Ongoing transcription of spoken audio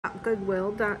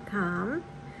Goodwill.com,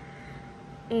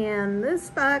 and this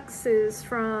box is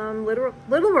from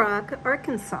Little Rock,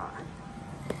 Arkansas.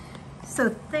 So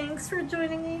thanks for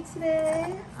joining me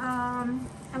today. I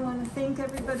want to thank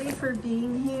everybody for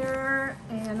being here,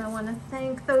 and I want to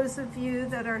thank those of you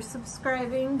that are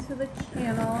subscribing to the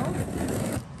channel.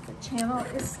 The channel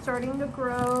is starting to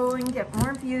grow and get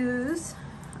more views,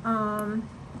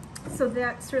 so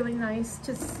that's really nice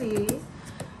to see.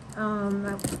 I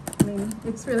mean,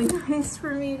 it's really nice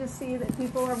for me to see that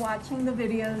people are watching the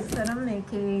videos that I'm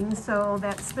making, so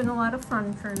that's been a lot of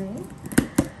fun for me.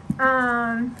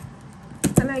 And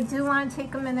I do want to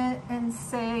take a minute and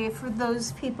say, for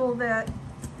those people that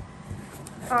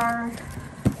are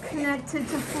connected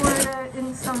to Florida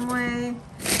in some way,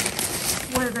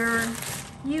 whether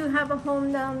you have a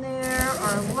home down there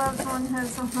or a loved one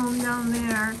has a home down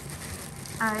there,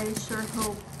 I sure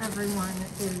hope everyone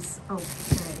is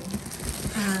okay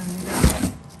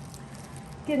and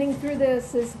getting through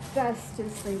this as best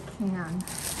as they can.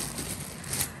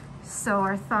 So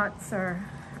our thoughts are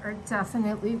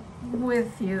definitely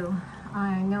with you.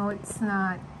 I know it's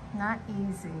not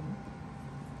easy.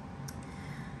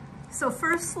 So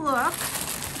first look,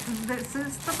 this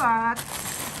is the box.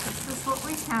 This is what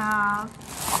we have.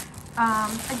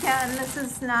 Again, this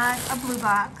is not a blue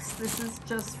box. This is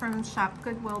just from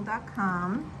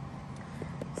shopgoodwill.com.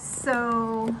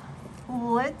 So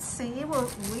let's see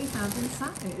what we have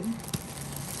inside.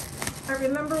 I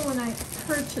remember when I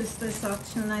purchased this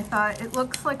auction, I thought it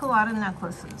looks like a lot of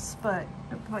necklaces, but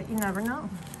you never know.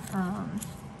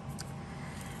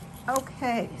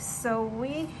 Okay, so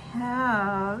we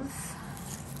have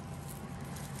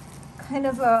kind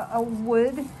of a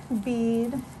wood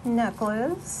bead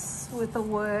necklace with a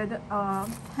wood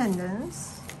pendant.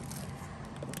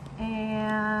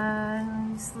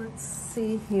 And let's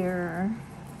see here.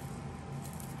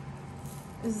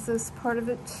 Is this part of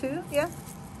it too? Yeah.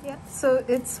 So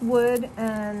it's wood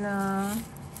and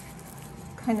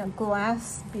kind of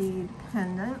glass bead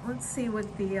pendant. Let's see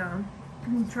what the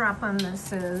drop on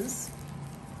this is.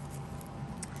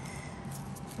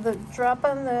 The drop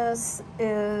on this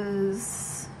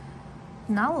is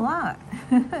not a lot.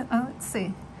 Let's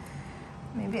see.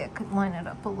 Maybe I could line it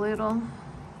up a little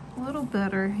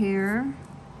better here.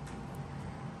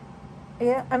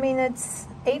 Yeah, I mean, it's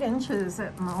 8 inches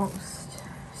at most.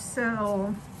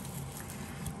 So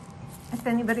if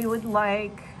anybody would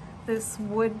like this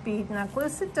wood bead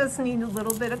necklace, it does need a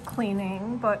little bit of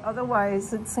cleaning, but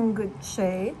otherwise it's in good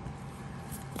shape.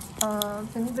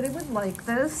 If anybody would like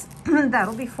this,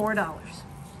 that'll be $4.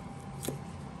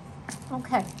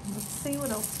 Okay, let's see what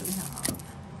else we have.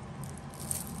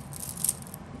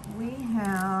 We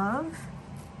have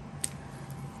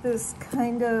this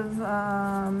kind of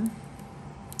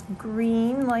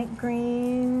green, light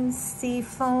green,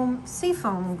 seafoam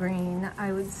green,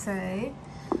 I would say,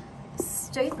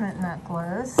 statement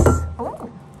necklace. Oh,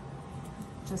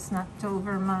 just knocked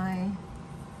over my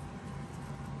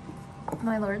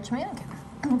large mannequin,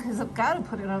 because I've got to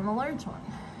put it on the large one,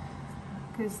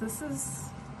 because this is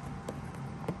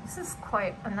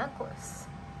quite a necklace.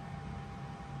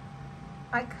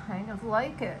 I kind of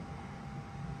like it.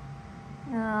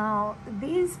 Now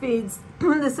these beads,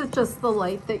 this is just the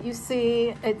light that you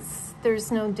see.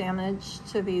 There's no damage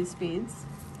to these beads,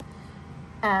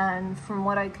 and from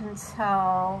what I can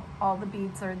tell, all the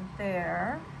beads are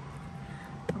there.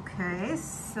 Okay,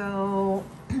 so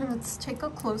let's take a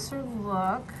closer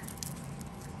look.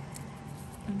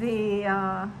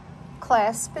 The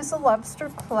clasp is a lobster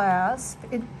clasp.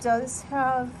 It does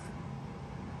have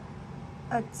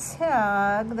a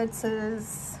tag that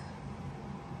says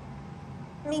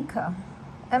Mika,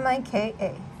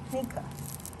 M-I-K-A, Mika,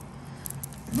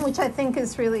 which I think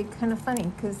is really kind of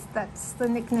funny, because that's the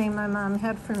nickname my mom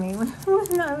had for me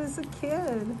when I was a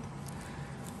kid.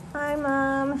 Hi,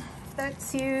 Mom.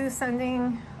 That's you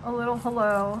sending a little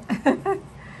hello.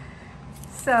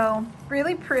 So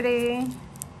really pretty.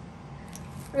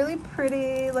 Really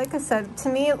pretty. Like I said, to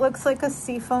me it looks like a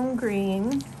seafoam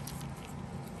green.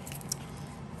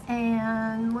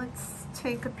 And let's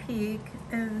take a peek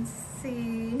and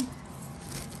see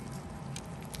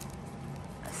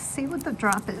what the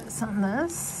drop is on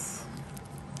this.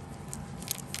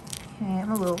 Okay,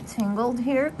 I'm a little tangled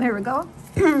here. There we go.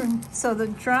 So the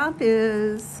drop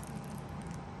is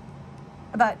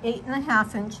about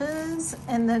 8.5 inches,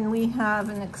 and then we have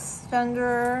an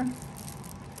extender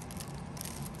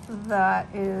that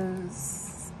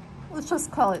is, let's just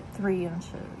call it 3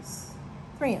 inches.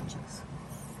 3 inches.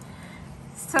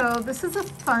 So this is a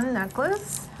fun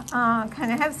necklace.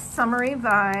 Kind of has summery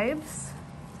vibes,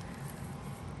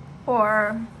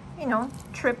 or you know,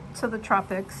 trip to the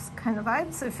tropics kind of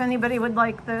vibes. If anybody would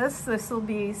like this, this will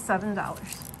be $7.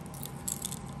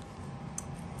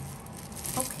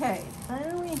 Okay,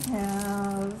 then we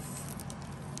have,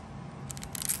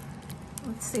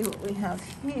 let's see what we have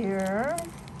here.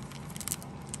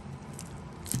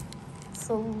 It's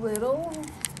a little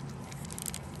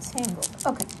tangled.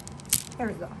 Okay, here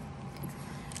we go.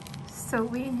 So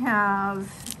we have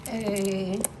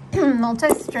a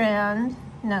multi-strand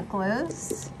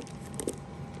necklace.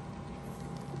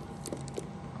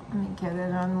 Let me get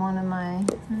it on one of my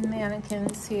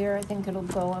mannequins here. I think it'll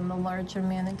go on the larger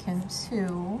mannequin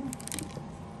too.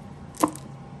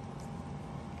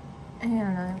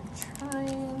 And I'm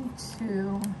trying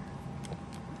to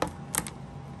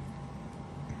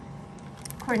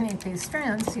coordinate these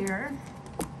strands here.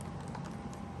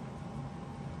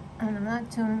 And I'm not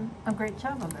doing a great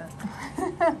job of it.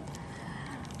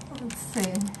 Let's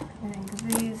see. I think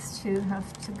these two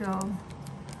have to go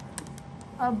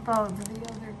above the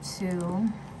other two.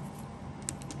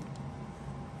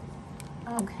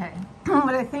 Okay.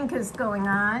 What I think is going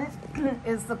on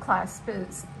is the clasp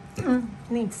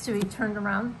needs to be turned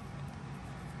around.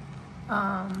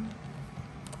 I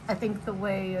think the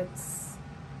way it's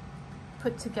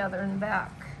put together in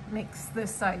back makes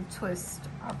this side twist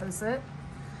opposite.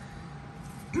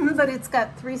 But it's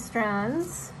got 3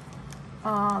 strands.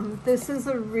 This is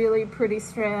a really pretty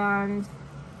strand.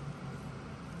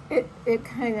 It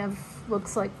kind of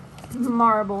looks like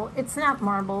marble. It's not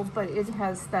marble, but it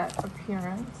has that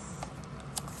appearance.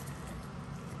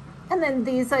 And then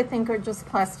these, I think, are just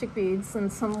plastic beads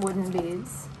and some wooden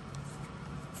beads.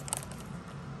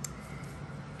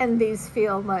 And these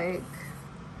feel like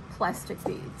plastic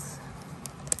beads.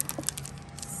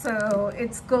 So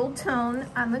it's gold tone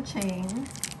on the chain.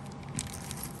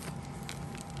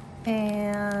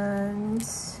 And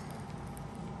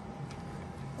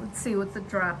let's see what the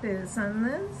drop is on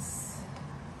this.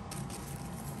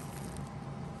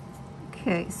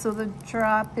 Okay, so the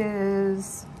drop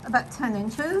is about 10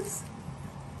 inches.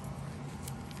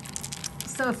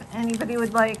 So if anybody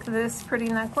would like this pretty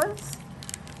necklace,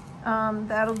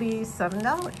 that'll be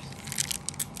 $7.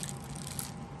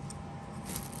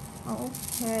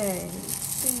 Okay, let's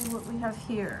see what we have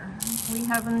here. We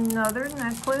have another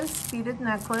necklace, beaded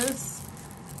necklace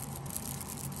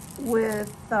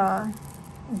with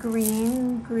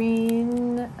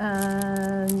green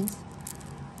and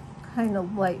kind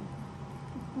of light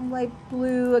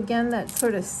blue. Again, that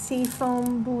sort of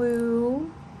seafoam blue.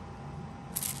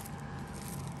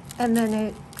 And then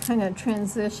it kind of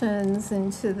transitions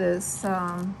into this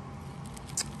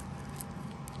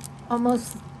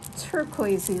almost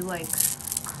turquoisey like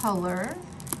color.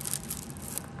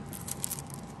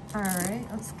 All right,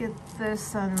 let's get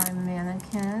this on my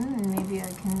mannequin, and maybe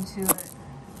I can do it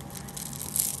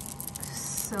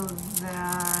so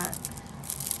that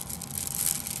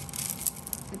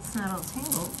it's not all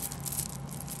tangled.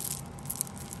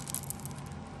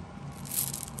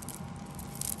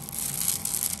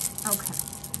 Okay,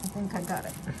 I think I got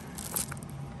it.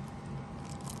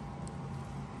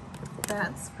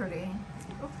 That's pretty.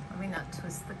 Oops, let me not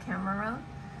twist the camera around.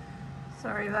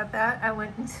 Sorry about that. I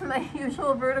went into my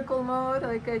usual vertical mode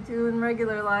like I do in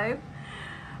regular life.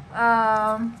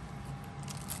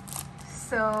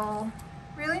 So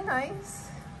really nice.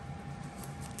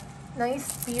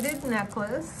 Nice beaded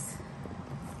necklace.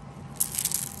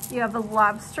 You have a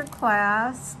lobster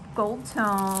clasp, gold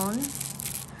tone.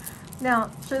 Now,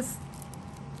 just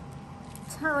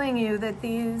telling you that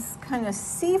these kind of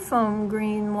seafoam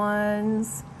green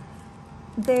ones,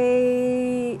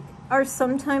 they are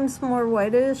sometimes more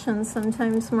whitish and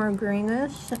sometimes more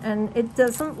greenish, and it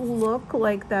doesn't look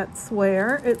like that's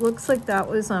wear. It looks like that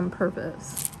was on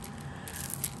purpose,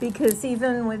 because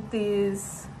even with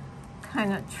these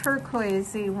kind of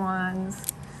turquoisey ones,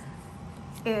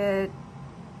 it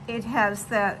has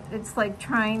that, it's like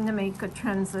trying to make a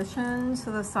transition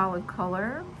to the solid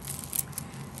color.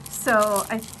 So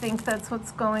I think that's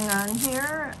what's going on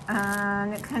here,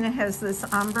 and it kind of has this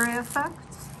ombre effect.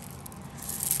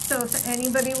 So if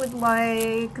anybody would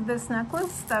like this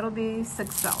necklace, that'll be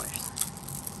 $6.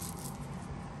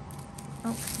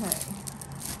 Okay,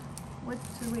 what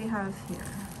do we have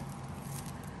here?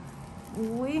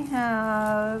 We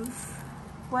have,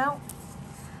 well,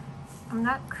 I'm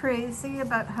not crazy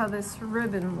about how this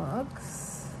ribbon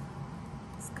looks.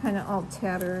 It's kind of all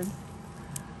tattered.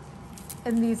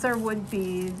 And these are wood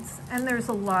beads, and there's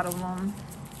a lot of them.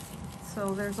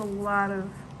 So there's a lot of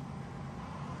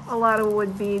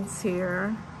wood beads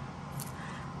here.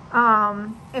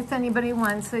 If anybody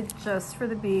wants it just for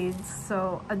the beads,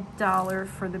 so $1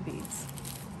 for the beads.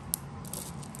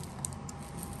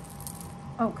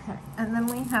 Okay, and then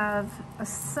we have a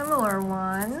similar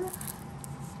one,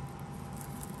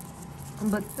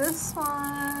 but this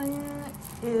one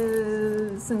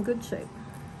is in good shape.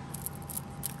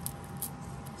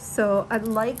 So I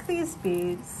like these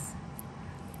beads.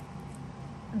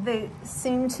 They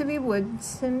seem to be wood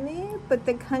to me, but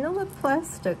they kind of look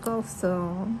plastic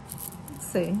also. Let's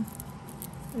see.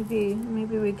 Maybe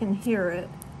we can hear it.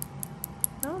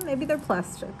 Oh, maybe they're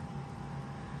plastic.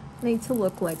 Need to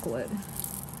look like wood.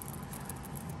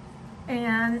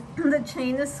 And the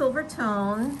chain is silver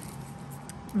tone.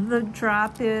 The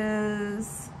drop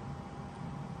is,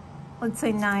 let's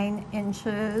say 9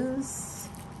 inches.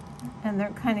 And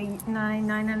they're kind of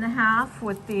 9.5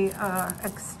 with the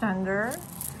extender.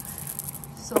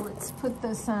 So let's put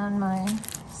this on my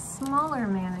smaller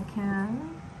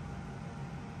mannequin.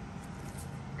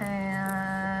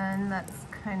 And that's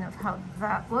kind of how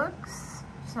that looks.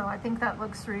 So I think that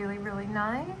looks really, really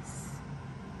nice.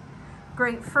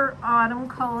 Great for autumn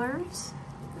colors.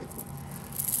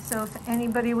 So if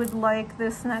anybody would like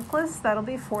this necklace, that'll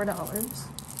be $4.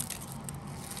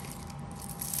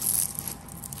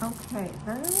 Okay,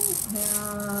 then we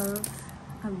have,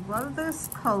 I love this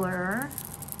color.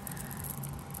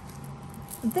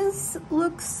 This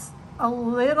looks a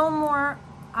little more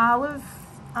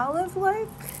olive-like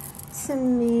to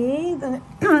me than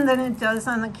it does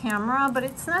on the camera, but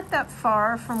it's not that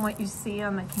far from what you see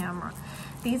on the camera.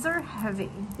 These are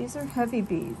heavy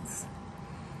beads.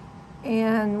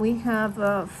 And we have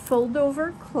a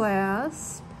fold-over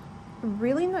clasp, a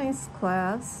really nice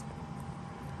clasp.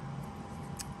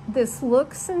 This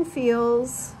looks and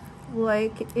feels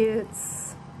like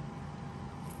it's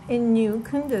in new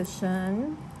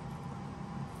condition.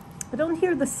 I don't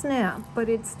hear the snap, but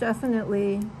it's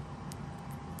definitely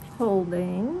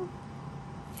holding.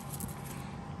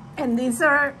 And these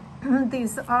are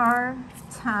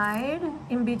tied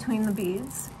in between the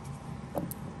beads.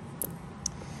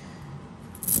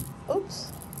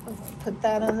 Oops, I'm gonna put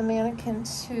that on the mannequin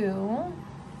too.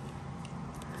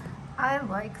 I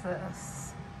like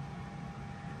this.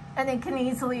 And it can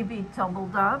easily be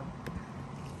doubled up.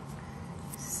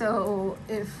 So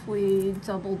if we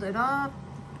doubled it up,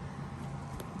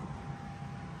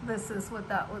 this is what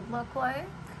that would look like.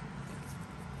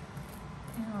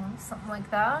 You know, something like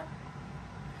that.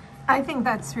 I think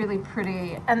that's really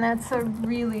pretty, and that's a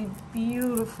really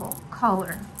beautiful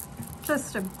color.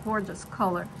 Just a gorgeous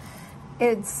color.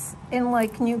 It's in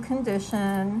like new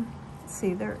condition. Let's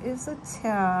see, there is a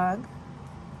tag.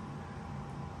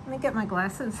 Let me get my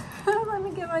glasses. Let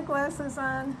me get my glasses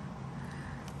on.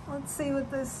 Let's see what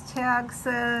this tag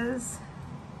says.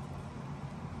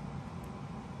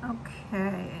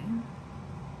 Okay.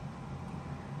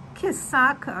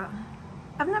 Kisaka.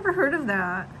 I've never heard of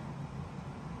that.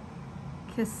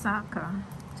 Kisaka.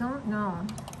 Don't know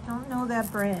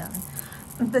that brand.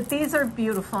 But these are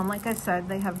beautiful, and like I said,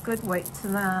 they have good weight to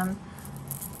them.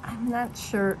 I'm not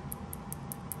sure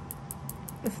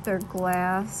if they're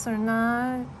glass or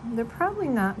not. They're probably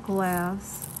not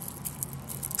glass.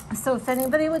 So if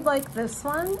anybody would like this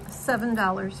one,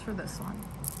 $7 for this one.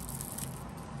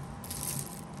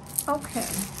 Okay,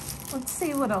 let's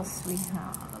see what else we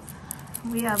have.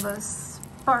 We have a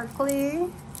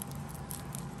sparkly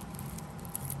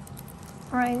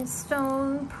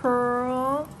rhinestone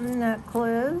pearl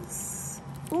necklace.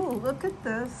 Ooh, look at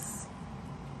this.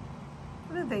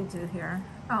 What did they do here?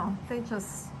 Oh, they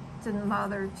just didn't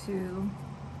bother to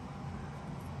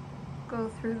go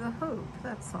through the hoop,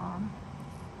 that's all.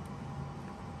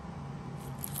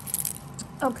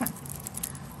 Okay,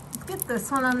 let's get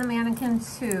this one on the mannequin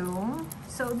too.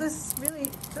 So this really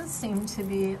does seem to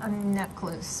be a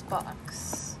necklace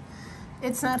box.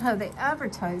 It's not how they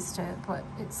advertised it, but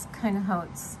it's kind of how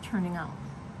it's turning out.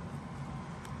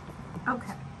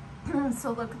 Okay,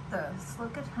 so look at this.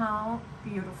 Look at how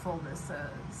beautiful this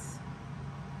is.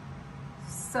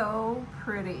 So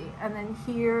pretty. And then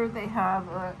here they have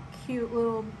a cute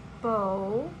little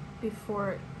bow before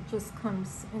it just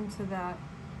comes into that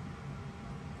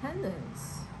pendant.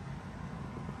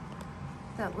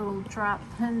 That little drop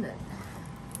pendant.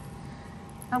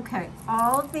 Okay,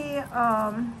 all the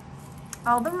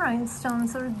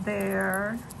rhinestones are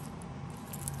there.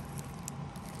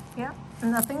 Yep,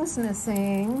 nothing's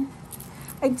missing.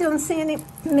 I don't see any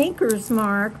maker's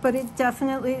mark, but it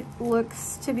definitely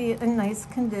looks to be in nice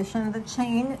condition. The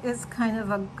chain is kind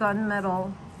of a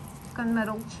gunmetal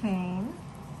chain.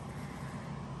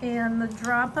 And the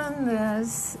drop on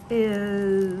this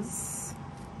is,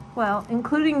 well,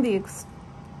 including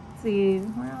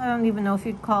well, I don't even know if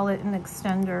you'd call it an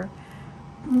extender,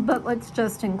 but let's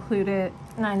just include it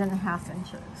 9.5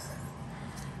 inches.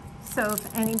 So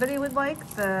if anybody would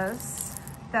like this,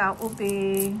 that will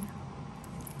be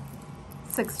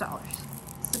 $6.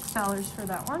 $6 for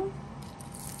that one.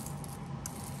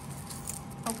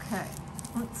 Okay,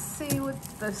 let's see what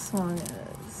this one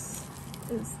is.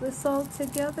 Is this all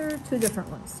together? Two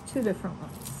different ones.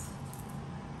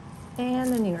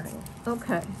 And an earring.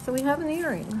 Okay, so we have an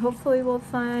earring. Hopefully we'll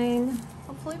find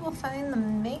the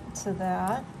mate to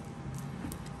that.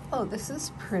 Oh, this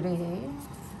is pretty.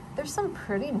 There's some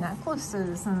pretty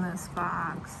necklaces in this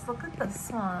box. Look at this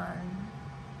one.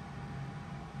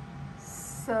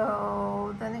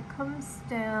 So then it comes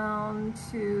down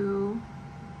to,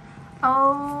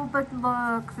 oh, but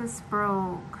look, this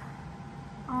broke.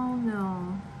 Oh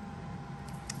no.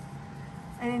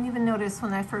 I didn't even notice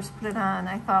when I first put it on.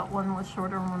 I thought one was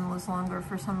shorter and one was longer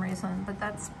for some reason, but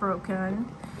that's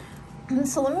broken.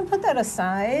 So let me put that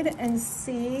aside and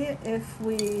see if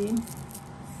we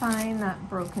find that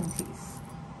broken piece.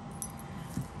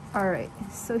 All right,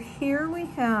 so here we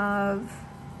have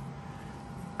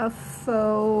a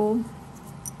faux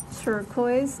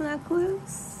turquoise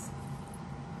necklace.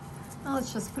 Well,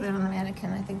 let's just put it on the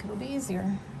mannequin. I think it'll be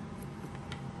easier.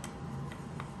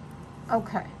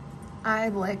 Okay, I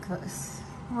like this.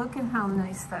 Look at how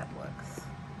nice that looks.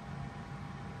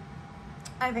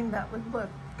 I think that would look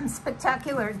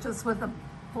spectacular just with a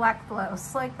black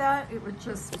blouse like that. It would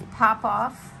just pop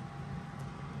off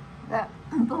that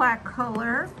black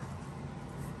color.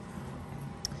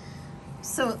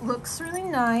 So it looks really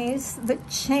nice. The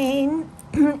chain,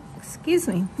 excuse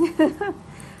me,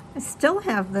 I still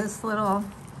have this little,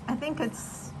 I think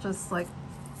it's just like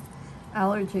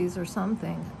allergies or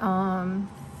something.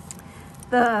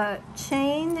 The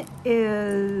chain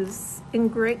is in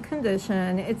great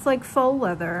condition. It's like faux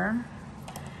leather.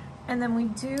 And then we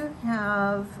do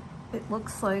have, it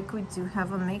looks like we do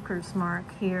have a maker's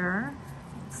mark here.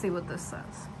 Let's see what this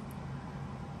says.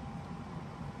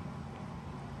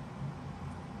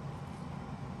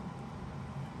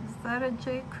 Is that a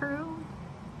J. Crew?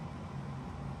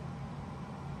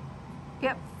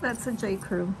 Yep, that's a J.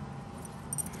 Crew.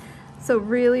 So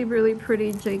really, really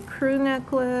pretty J. Crew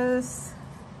necklace.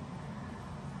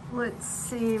 Let's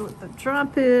see what the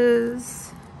drop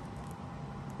is.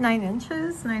 9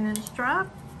 inches, 9-inch drop,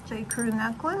 J. Crew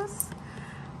necklace.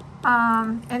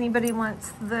 Anybody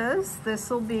wants this? This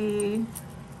will be,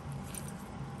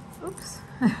 oops.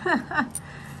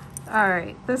 All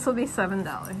right, this will be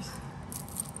 $7.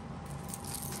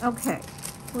 Okay,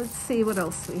 let's see what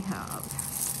else we have.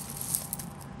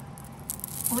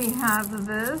 We have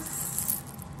this.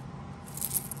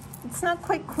 It's not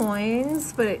quite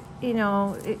coins, but it, you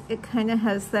know, it kind of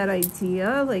has that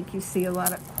idea, like you see a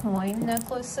lot of coin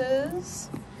necklaces.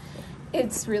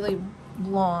 It's really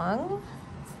long.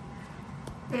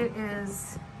 It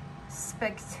is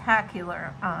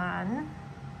spectacular on.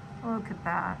 Look at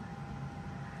that.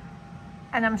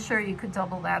 And I'm sure you could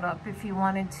double that up if you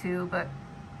wanted to, but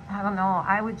I don't know,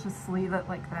 I would just leave it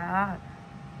like that.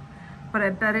 But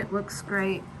I bet it looks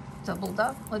great doubled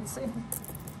up. Let's see.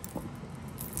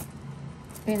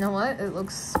 You know what? It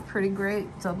looks pretty great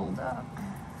doubled up,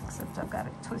 except I've got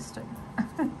it twisted.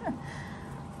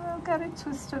 I've got it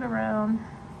twisted around.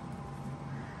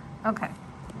 Okay,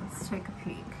 let's take a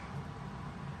peek.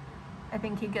 I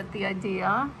think you get the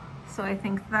idea. So I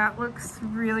think that looks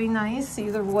really nice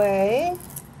either way.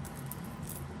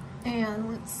 And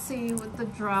let's see what the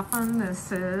drop on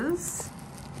this is.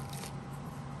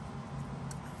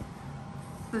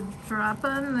 The drop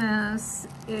on this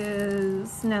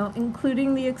is, now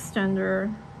including the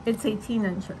extender, it's 18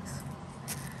 inches.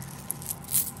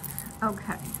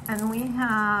 Okay, and we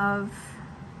have,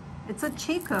 it's a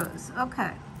Chico's.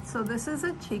 Okay, so this is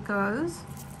a Chico's.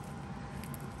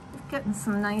 We're getting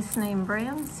some nice name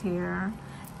brands here.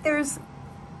 There's,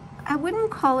 I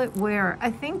wouldn't call it wear. I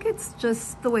think it's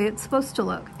just the way it's supposed to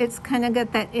look. It's kind of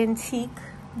got that antique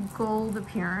gold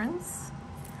appearance.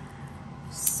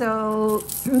 So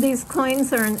these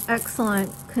coins are in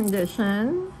excellent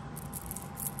condition.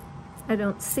 I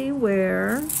don't see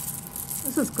wear.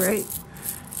 This is great.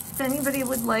 If anybody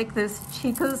would like this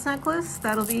Chico's necklace,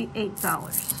 that'll be $8.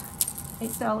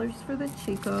 $8 for the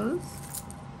Chico's.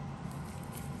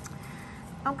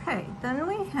 Okay, then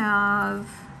we have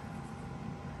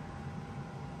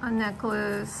a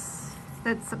necklace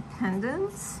that's a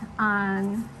pendant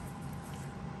on,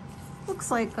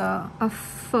 looks like a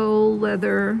faux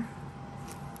leather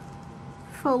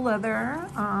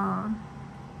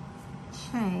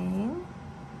chain.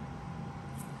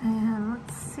 And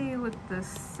let's see what this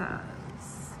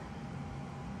says.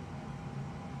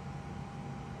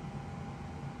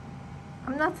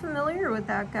 I'm not familiar with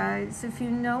that, guys. If you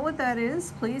know what that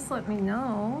is, please let me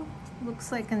know.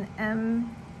 Looks like an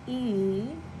M-E,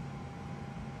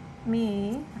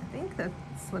 me. I think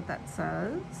that's what that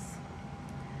says.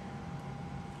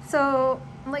 So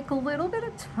like a little bit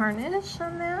of tarnish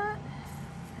on that,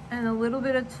 and a little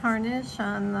bit of tarnish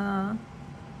on the,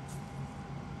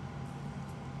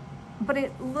 but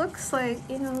it looks like,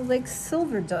 you know, like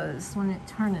silver does when it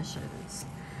tarnishes.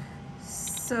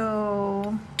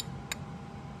 So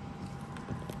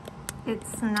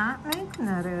it's not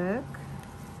magnetic.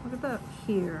 What about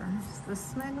here? Is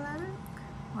this magnetic?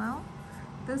 Well,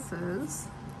 this is.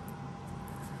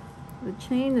 The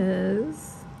chain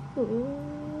is. Oh,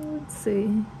 let's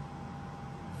see.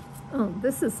 Oh,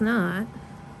 this is not.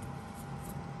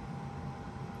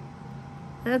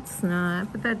 That's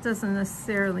not, but that doesn't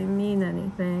necessarily mean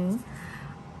anything.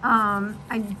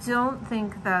 I don't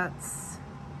think that's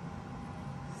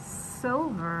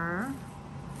silver.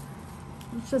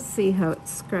 Let's just see how it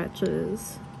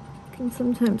scratches. You can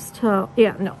sometimes tell.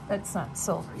 Yeah, no, that's not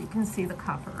silver. You can see the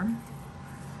copper.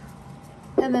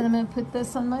 And then I'm going to put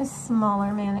this on my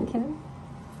smaller mannequin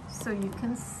so you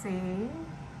can see.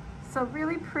 So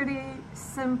really pretty,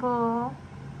 simple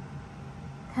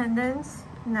pendant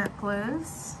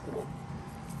necklace.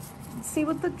 Let's see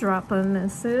what the drop on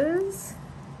this is.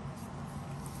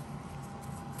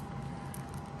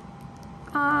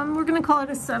 We're going to call it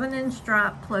a 7-inch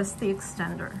drop plus the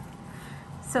extender.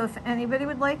 So if anybody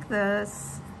would like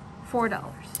this,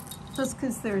 $4. Just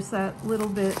because there's that little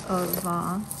bit of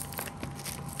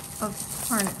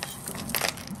tarnish going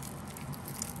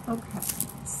on. Okay,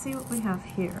 let's see what we have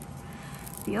here.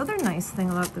 The other nice thing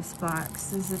about this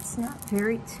box is it's not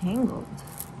very tangled.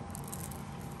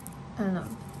 And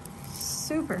I'm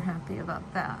super happy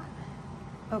about that.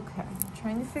 Okay, I'm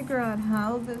trying to figure out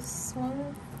how this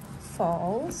one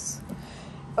falls.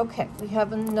 Okay, we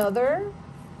have another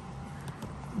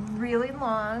really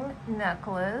long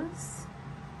necklace,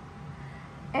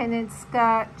 and it's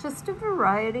got just a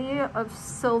variety of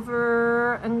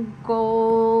silver and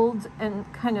gold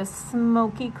and kind of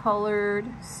smoky colored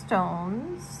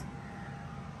stones.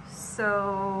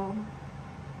 So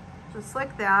just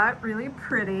like that, really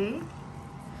pretty.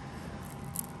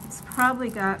 It's probably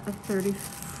got a 30,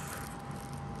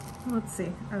 let's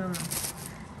see, I don't know.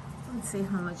 Let's see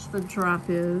how much the drop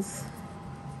is.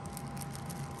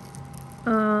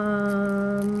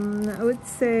 I would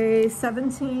say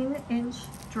 17-inch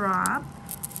drop.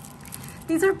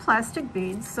 These are plastic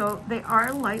beads, so they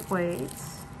are lightweight.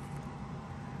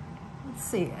 Let's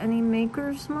see, any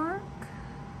maker's mark?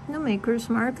 No maker's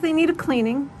mark. They need a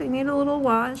cleaning. They need a little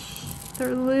wash.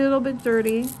 They're a little bit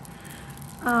dirty.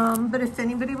 But if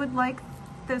anybody would like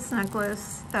this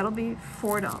necklace, that'll be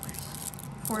 $4.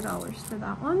 $4 for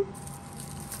that one.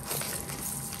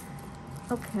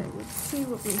 Okay, let's see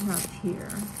what we have here.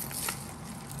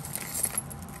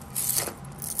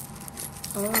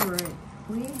 All right,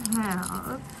 we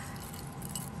have,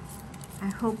 I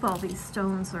hope all these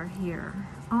stones are here.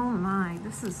 Oh my,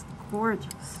 this is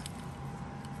gorgeous.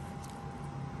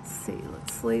 Let's see,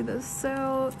 let's lay this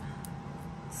out.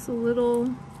 It's a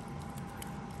little,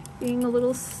 being a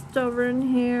little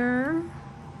stubborn here.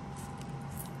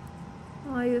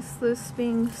 Why is this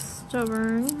being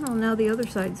stubborn? Oh, now the other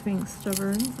side's being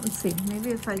stubborn. Let's see,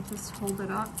 maybe if I just hold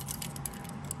it up.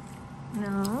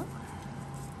 No.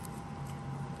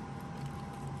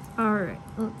 All right,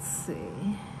 let's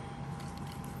see.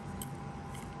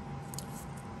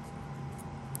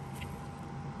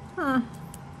 Huh.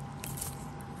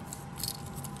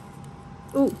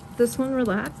 Oh, this one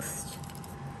relaxed.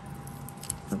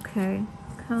 Okay,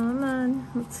 come on.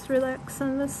 Let's relax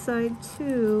on this side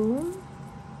too.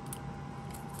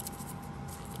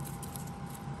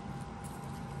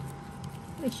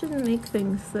 They shouldn't make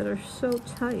things that are so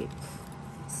tight.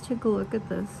 Let's take a look at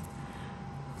this.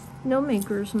 No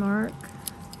maker's mark.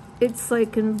 It's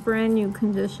like in brand new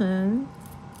condition.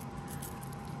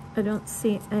 I don't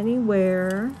see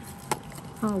anywhere.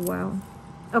 Oh, wow.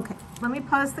 Okay, let me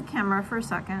pause the camera for a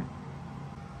second.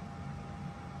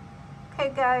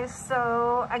 Okay guys,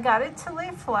 so I got it to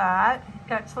lay flat.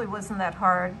 It actually wasn't that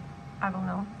hard. I don't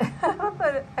know.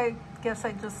 But I guess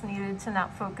I just needed to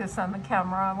not focus on the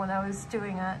camera when I was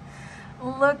doing it.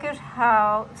 Look at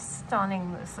how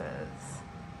stunning this is.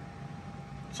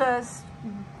 Just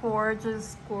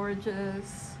gorgeous,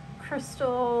 gorgeous.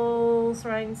 Crystals,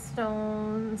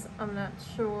 rhinestones, I'm not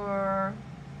sure.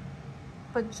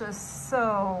 But just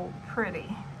so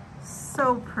pretty.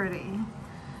 So pretty.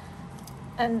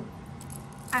 And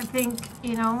I think,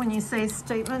 you know, when you say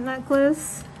statement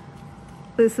necklace,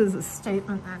 this is a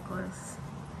statement necklace.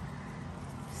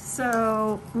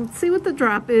 So let's see what the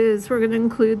drop is. We're going to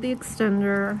include the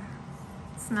extender.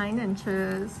 It's 9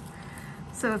 inches.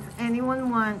 So if anyone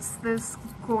wants this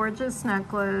gorgeous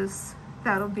necklace,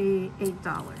 that'll be $8.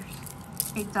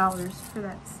 $8 for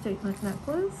that statement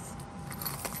necklace.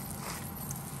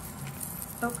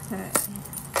 Okay,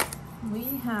 we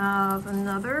have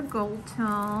another gold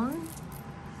tone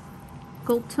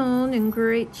in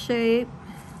great shape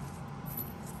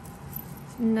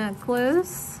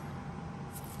necklace.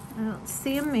 I don't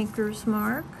see a maker's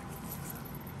mark.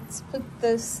 Let's put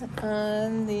this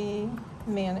on the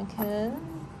mannequin.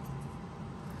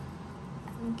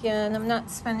 Again, I'm not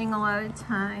spending a lot of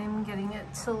time getting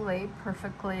it to lay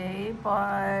perfectly,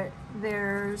 but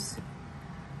there's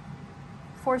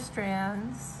 4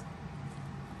 strands.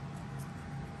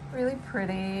 Really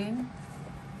pretty.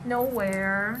 No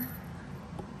wear.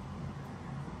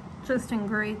 Just in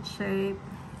great shape.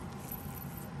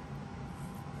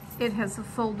 It has a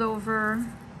fold over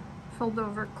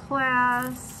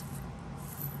clasp.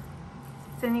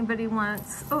 If anybody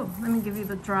wants, oh, let me give you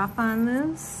the drop on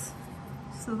this.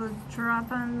 So the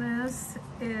drop on this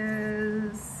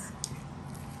is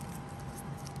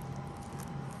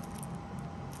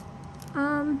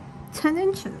 10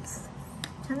 inches,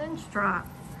 10-inch drop.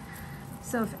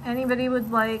 So if anybody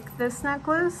would like this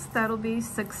necklace, that'll be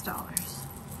 $6.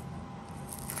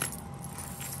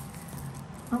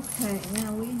 Okay,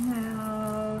 now we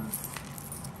have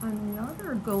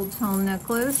another gold tone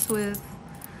necklace with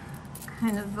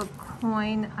kind of a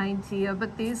coin idea,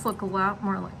 but these look a lot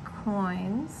more like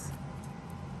coins.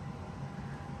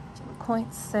 Do the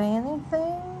coins say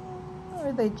anything? Or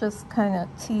are they just kind of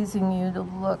teasing you to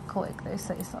look like they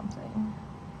say something?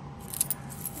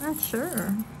 Not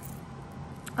sure.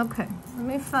 Okay, let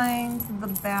me find the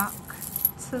back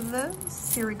to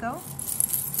this. Here we go.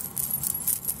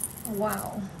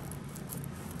 Wow.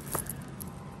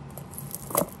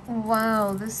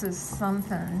 Wow, this is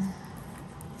something.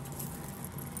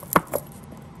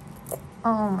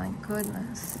 Oh my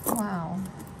goodness. Wow.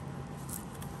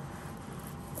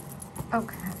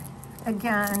 Okay.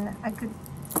 Again, I could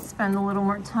spend a little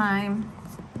more time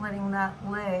letting that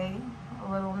lay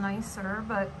a little nicer,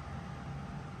 but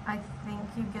I think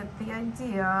you get the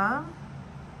idea.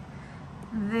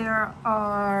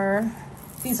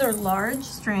 These are large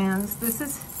strands. This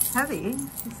is heavy.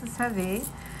 This is heavy.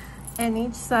 And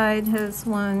each side has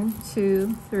 1,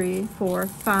 2, 3, 4,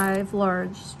 5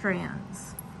 large strands.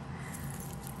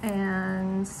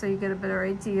 And so you get a better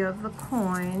idea of the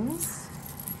coins.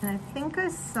 And I think I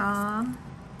saw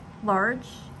large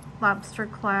lobster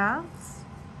clasps.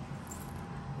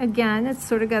 Again, it's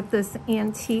sort of got this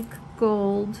antique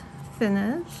gold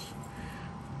finish.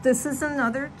 This is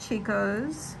another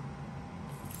Chico's.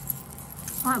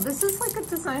 Wow, this is like a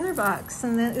designer box,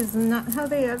 and that is not how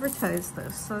they advertise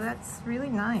this, so that's really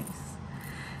nice.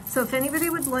 So if anybody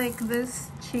would like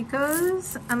this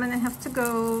Chico's, I'm gonna have to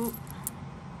go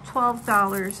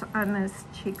 $12 on this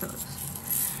Chico's.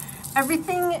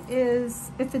 Everything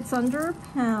is, if it's under a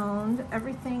pound,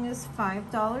 everything is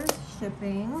 $5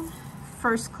 shipping,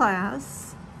 first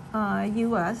class,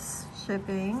 US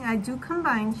shipping. I do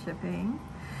combine shipping.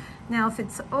 Now, if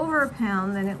it's over a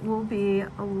pound, then it will be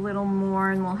a little more,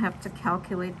 and we'll have to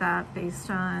calculate that based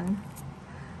on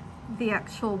the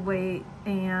actual weight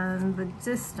and the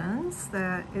distance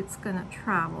that it's going to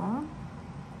travel.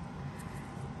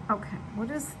 Okay, what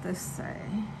does this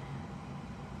say?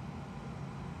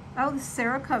 Oh, the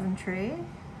Sarah Coventry.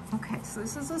 Okay, so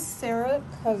this is a Sarah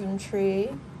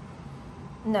Coventry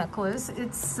necklace.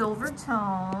 It's silver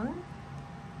tone.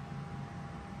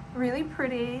 Really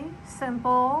pretty,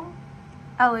 simple,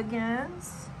 elegant,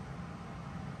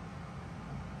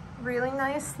 really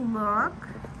nice look.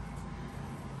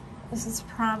 This is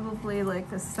probably like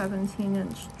a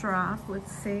 17-inch drop.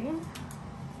 Let's see.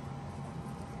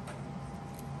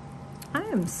 I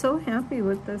am so happy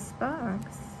with this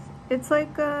box. It's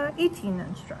like a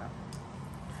 18-inch drop.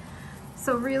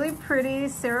 So really pretty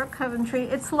Sarah Coventry.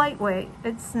 It's lightweight,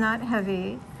 it's not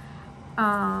heavy.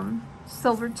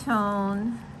 Silver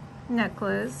tone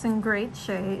necklace in great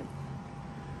shape.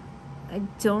 I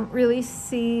don't really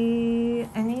see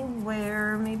any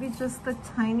wear, maybe just the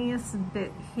tiniest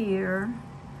bit here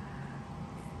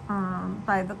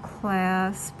by the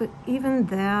clasp, but even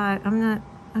that, I'm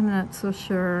not so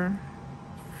sure.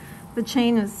 The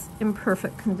chain is in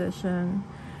perfect condition.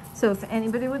 So if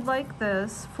anybody would like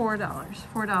this, $4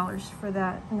 for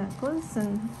that necklace.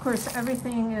 And of course,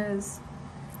 everything is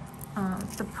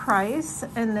the price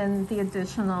and then the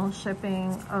additional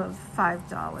shipping of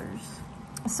 $5.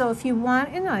 So if you want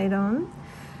an item,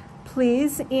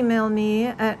 please email me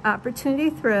at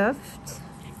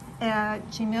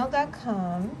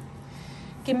opportunitythrift@gmail.com.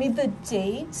 Give me the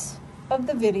date of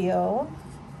the video,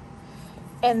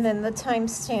 and then the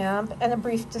timestamp and a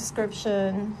brief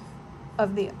description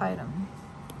of the item.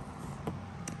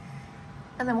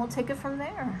 And then we'll take it from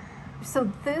there.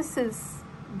 So this is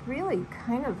really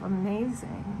kind of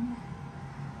amazing.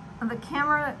 And the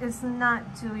camera is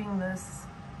not doing this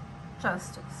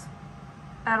justice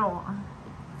at all.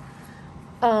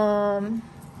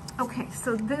 Okay,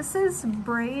 so this is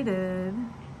braided,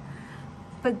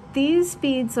 but these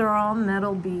beads are all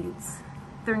metal beads.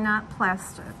 They're not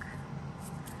plastic.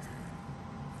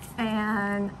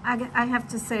 And I have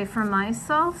to say, for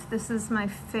myself, this is my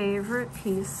favorite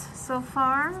piece so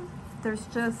far. There's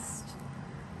just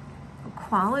a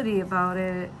quality about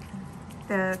it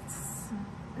that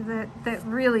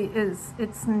really is,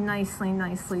 it's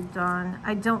nicely done.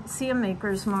 I don't see a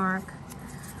maker's mark.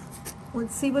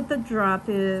 Let's see what the drop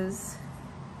is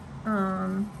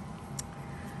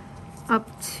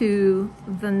up to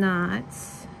the knot.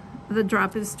 The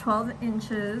drop is 12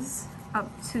 inches up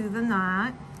to the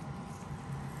knot.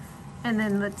 And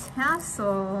then the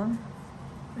tassel,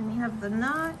 then you have the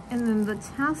knot, and then the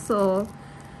tassel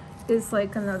is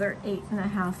like another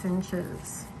 8.5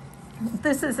 inches.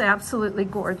 This is absolutely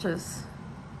gorgeous.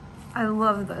 I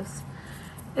love this.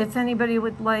 If anybody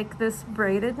would like this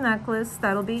braided necklace,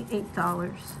 that'll be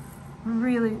 $8.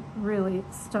 Really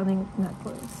stunning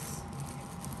necklace.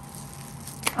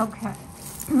 Okay,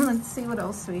 let's see what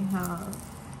else we have.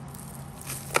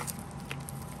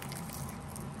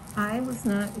 I was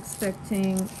not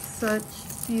expecting such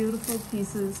beautiful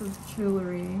pieces of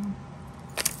jewelry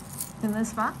in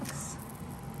this box.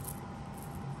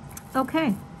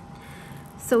 Okay,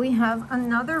 so we have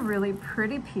another really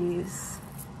pretty piece.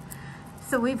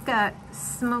 So we've got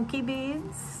smoky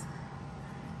beads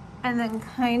and then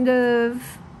kind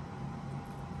of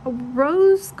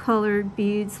rose-colored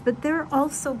beads, but they're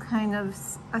also kind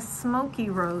of a smoky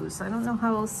rose. I don't know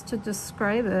how else to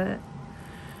describe it.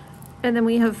 And then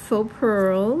we have faux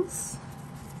pearls.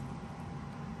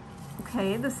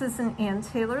 Okay, this is an Ann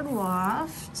Taylor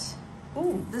loft.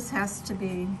 Ooh, this has to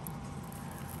be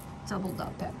doubled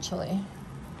up actually.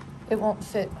 It won't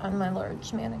fit on my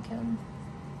large mannequin.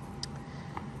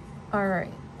 All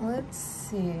right, let's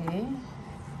see.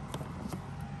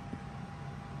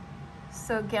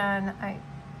 So again,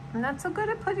 I'm not so good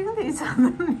at putting these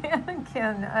on the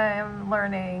mannequin. I am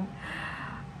learning,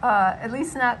 at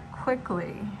least not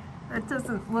quickly. It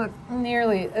doesn't look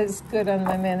nearly as good on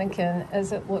my mannequin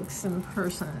as it looks in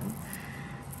person.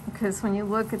 Because when you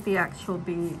look at the actual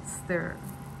beads, they're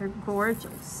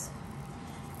gorgeous.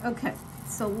 Okay,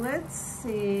 so let's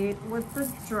see what the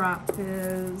drop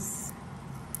is.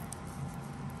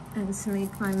 And to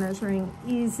make my measuring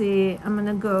easy, I'm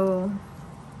gonna go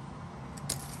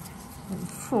in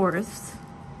fourths.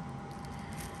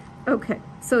 Okay,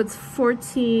 so it's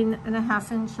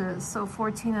 14.5 inches. So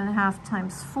 14.5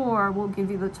 times 4 will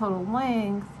give you the total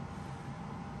length,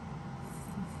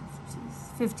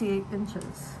 58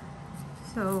 inches.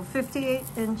 So 58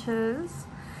 inches.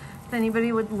 If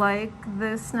anybody would like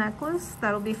this necklace,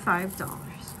 that'll be $5.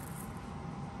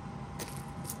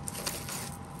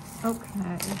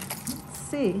 Okay, let's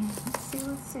see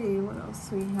what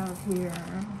else we have here.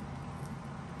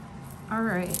 All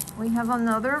right, we have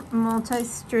another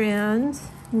multi-strand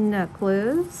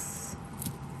necklace.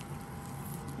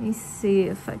 Let me see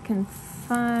if I can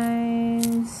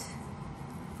find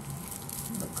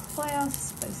the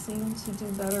clasp. I seem to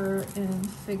do better in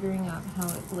figuring out how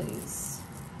it lays.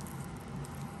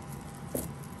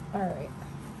 All right,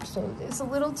 so it's a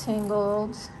little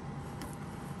tangled.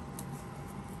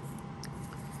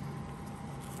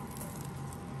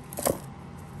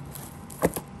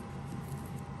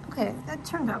 Okay, that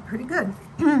turned out pretty good.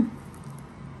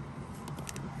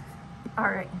 All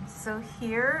right, so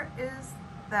here is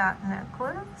that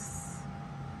necklace.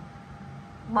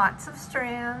 Lots of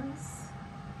strands.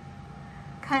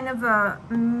 Kind of a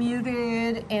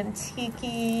muted,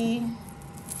 antique-y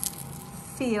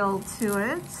feel to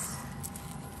it.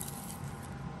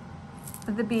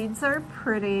 The beads are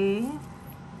pretty.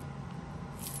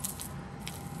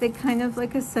 They kind of,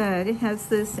 like I said, it has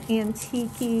this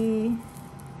antique-y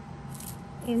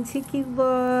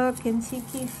look,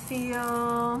 antique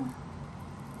feel.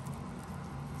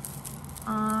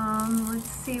 Let's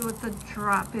see what the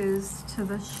drop is to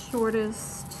the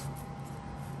shortest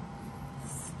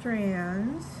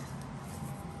strand.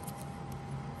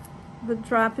 The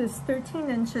drop is 13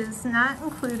 inches, not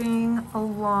including a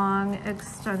long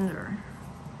extender.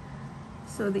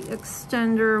 So the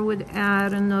extender would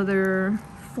add another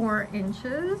 4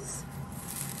 inches.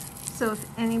 So if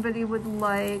anybody would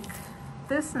like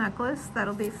this necklace,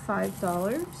 that'll be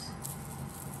 $5.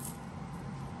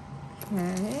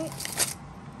 Okay.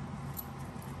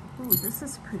 Ooh, this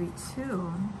is pretty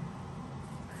too.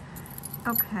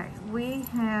 Okay, we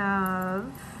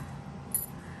have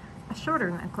a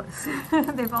shorter necklace.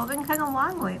 They've all been kind of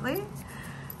long lately,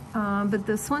 but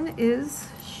this one is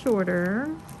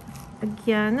shorter.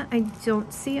 Again, I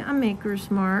don't see a maker's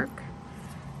mark.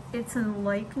 It's in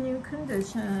like new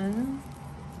condition.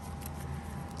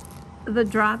 The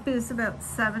drop is about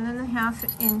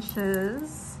 7.5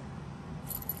 inches.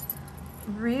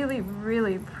 Really,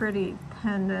 really pretty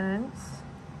pendant.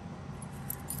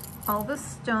 All the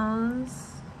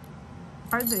stones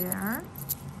are there.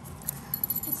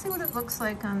 Let's see what it looks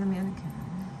like on the mannequin.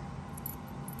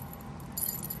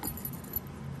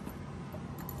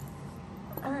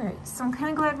 All right, so I'm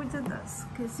kind of glad we did this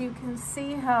because you can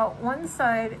see how one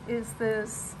side is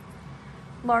this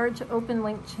large open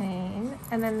link chain,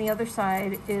 and then the other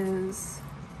side is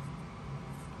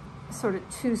sort of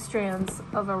 2 strands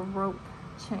of a rope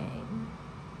chain.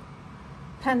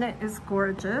 Pendant is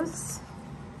gorgeous.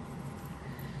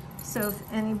 So if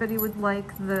anybody would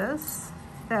like this,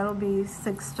 that'll be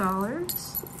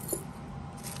 $6.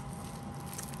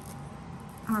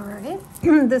 All right,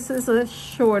 this is a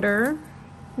shorter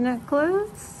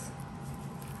necklace.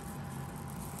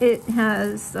 It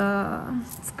has,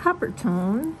 it's copper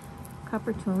tone.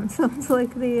 Copper tone sounds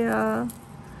like the,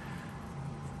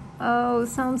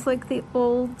 sounds like the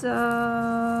old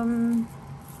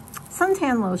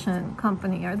suntan lotion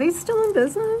company. Are they still in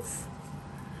business?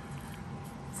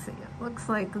 Let's see, it looks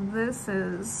like this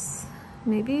is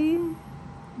maybe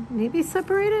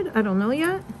separated. I don't know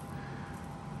yet.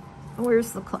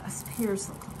 Where's the clasp? Here's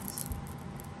the clasp.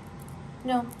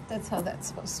 No, that's how that's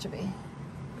supposed to be.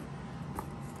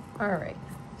 All right,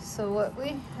 so what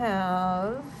we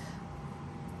have,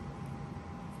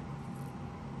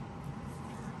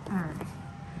 all right,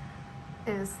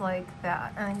 is like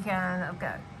that. And again,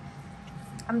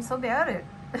 I'm so bad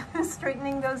at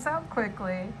straightening those out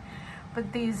quickly,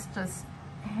 but these just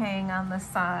hang on the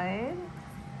side.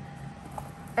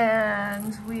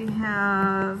 And we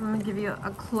have, let me give you a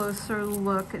closer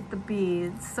look at the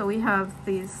beads. So we have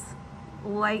these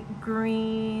light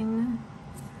green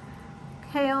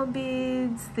pale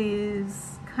beads,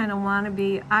 these kind of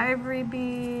wannabe ivory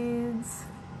beads,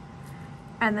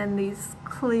 and then these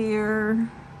clear,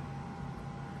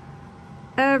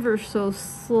 ever so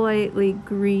slightly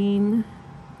green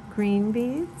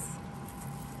beads.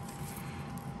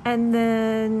 And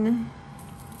then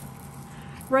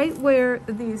right where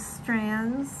these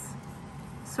strands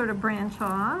sort of branch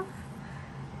off,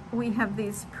 we have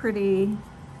these pretty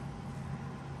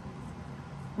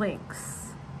links.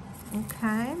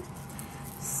 Okay,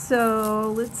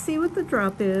 so let's see what the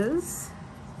drop is.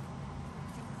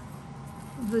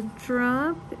 The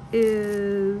drop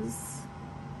is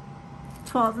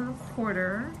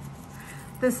 12.25.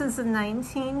 This is a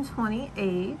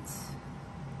 1928.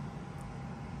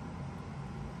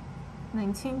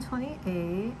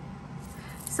 1928.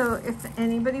 So if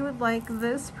anybody would like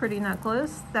this pretty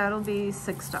necklace, that'll be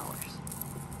 $6.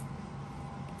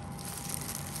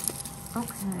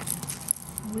 Okay.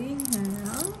 We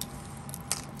have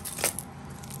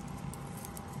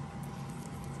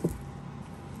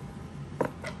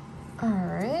all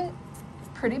right,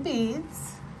 pretty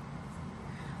beads,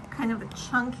 kind of a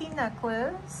chunky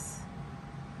necklace.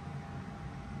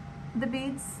 The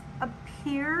beads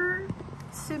appear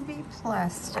to be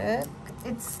plastic.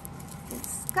 It's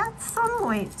got some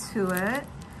weight to it,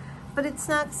 but it's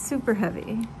not super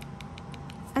heavy.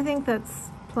 I think that's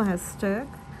plastic.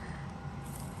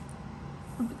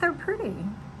 But they're pretty,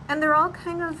 and they're all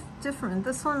kind of different.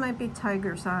 This one might be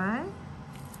tiger's eye.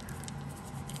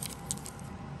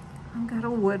 I've got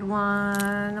a wood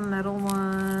one, a metal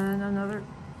one, another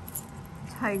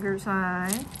tiger's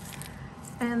eye,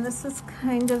 and this is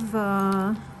kind of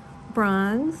a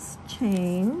bronze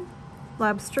chain,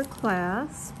 lobster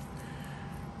clasp.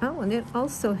 Oh, and it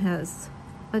also has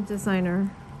a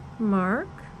designer mark.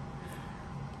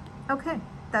 Okay,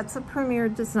 that's a premier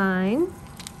design.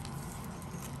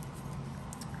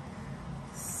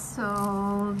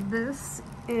 So this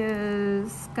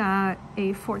is got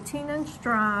a 14-inch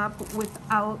drop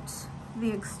without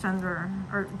the extender,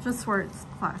 or just where it's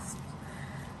clasped.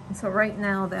 And so right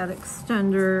now that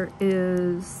extender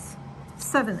is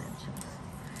 7 inches.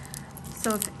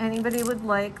 So if anybody would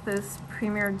like this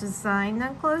premier design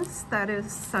necklace, that is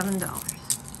 $7.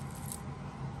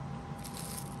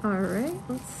 All right,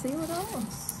 let's see what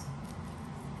else.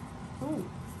 Ooh.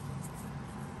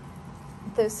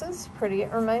 This is pretty.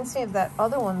 It reminds me of that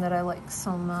other one that I like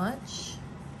so much.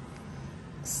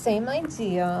 Same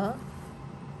idea,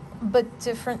 but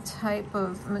different type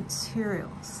of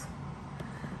materials.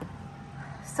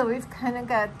 So we've kind of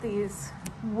got these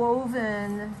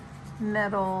woven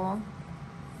metal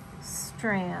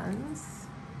strands.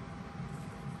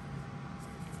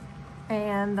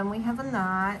 And then we have a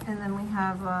knot, and then we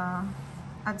have a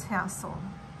tassel.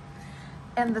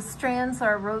 And the strands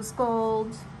are rose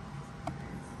gold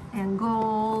and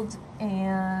gold,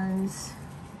 and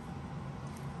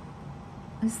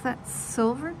is that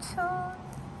silver tone?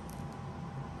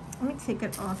 Let me take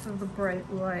it off of the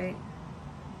bright light.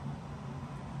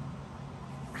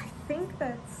 I think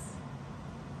that's,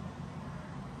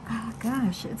 oh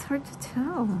gosh, it's hard to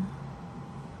tell.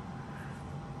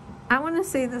 I want to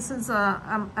say this is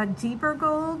a deeper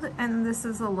gold, and this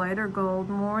is a lighter gold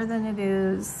more than it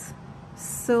is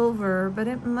silver, but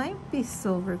it might be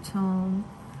silver tone.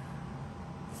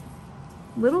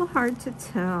 Little hard to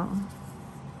tell.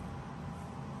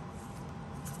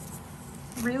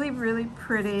 Really, really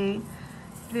pretty,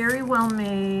 very well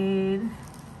made.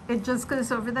 It just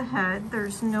goes over the head.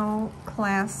 There's no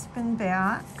clasp in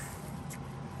back.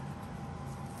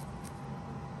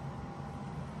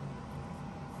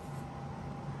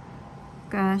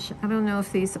 Gosh, I don't know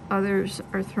if these others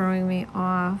are throwing me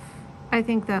off. I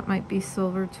think that might be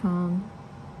silver tone.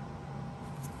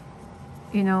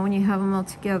 You know, when you have them all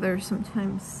together,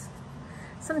 sometimes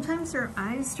their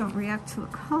eyes don't react to the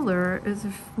color as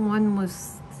if one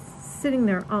was sitting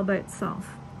there all by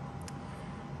itself.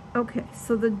 Okay,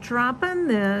 so the drop on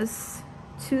this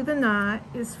to the knot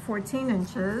is 14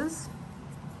 inches.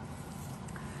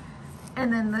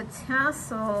 And then the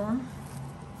tassel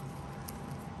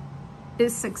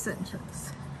is 6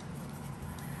 inches.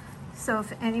 So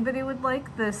if anybody would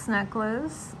like this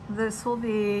necklace, this will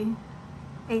be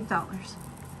 $8.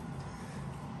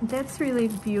 That's really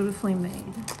beautifully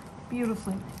made.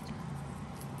 Beautifully made.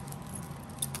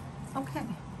 Okay,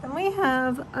 then we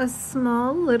have a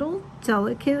small little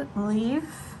delicate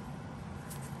leaf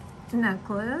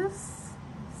necklace.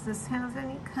 Does this have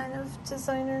any kind of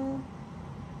designer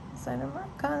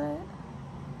mark on it?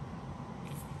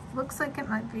 Looks like it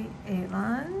might be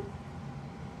Avon.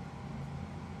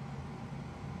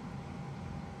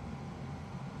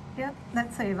 Yep,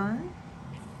 that's Avon.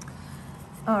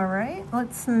 All right,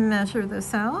 let's measure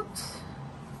this out.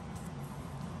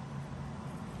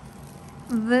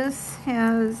 This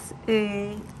has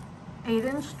a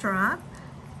 8-inch drop.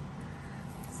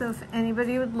 So if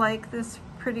anybody would like this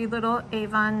pretty little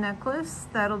Avon necklace,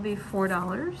 that'll be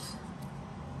 $4.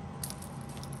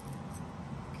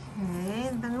 Okay,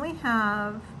 then we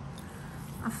have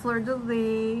a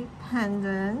fleur-de-lis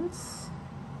pendant,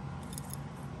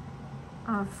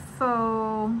 a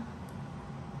faux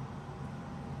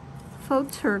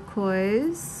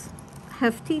turquoise,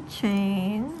 hefty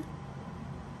chain.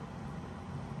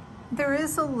 There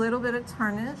is a little bit of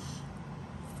tarnish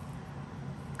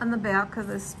on the back of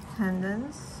this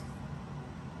pendant,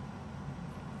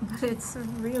 but it's a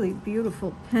really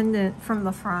beautiful pendant from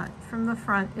the front. From the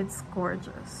front, it's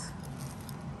gorgeous,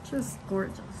 just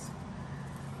gorgeous.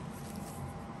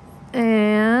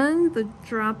 And the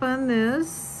drop on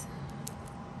this,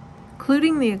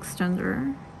 including the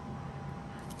extender,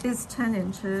 is 10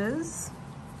 inches.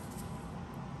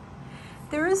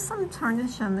 There is some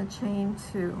tarnish on the chain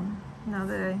too, now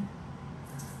that I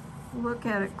look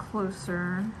at it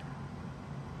closer.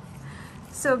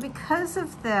 So because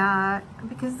of that,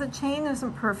 because the chain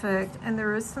isn't perfect and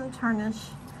there is some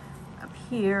tarnish up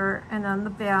here and on the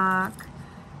back,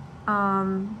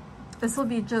 this will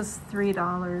be just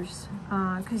 $3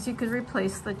 because you could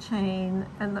replace the chain,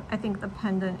 and I think the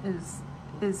pendant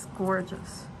is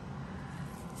gorgeous.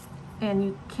 And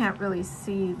you can't really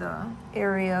see the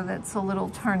area that's a little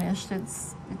tarnished.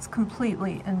 It's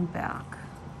completely in back.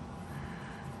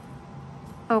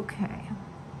 Okay.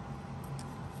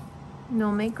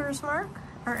 No maker's mark.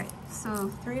 All right,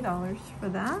 so $3 for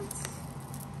that.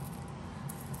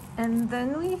 And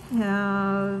then we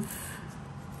have,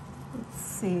 let's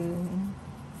see.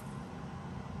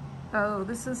 Oh,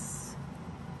 is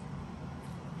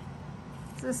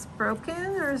this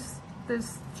broken, or is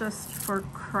this just for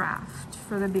craft,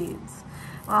 for the beads?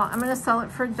 Well, I'm gonna sell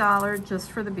it for $1 just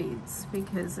for the beads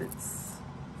because it's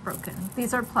broken.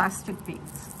 These are plastic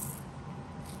beads.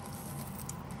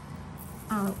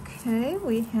 Okay,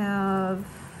 we have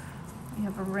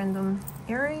a random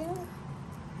earring.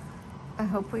 I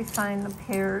hope we find the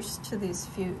pairs to these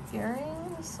few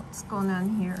earrings. What's going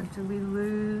on here? Did we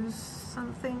lose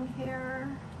something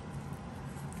here?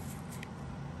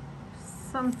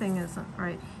 Something isn't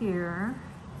right here.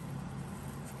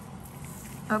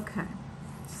 Okay,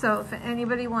 so if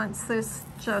anybody wants this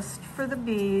just for the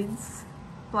beads,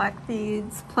 black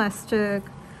beads, plastic,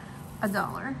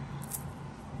 $1.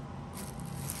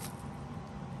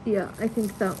 Yeah, I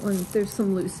think that one, there's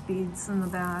some loose beads in the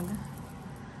bag.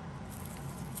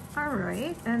 All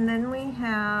right, and then we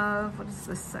have, what does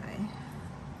this say?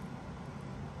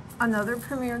 Another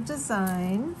Premier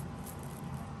design.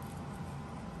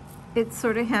 It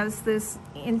sort of has this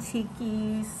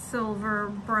antique-y silver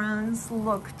bronze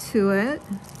look to it.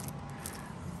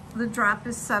 The drop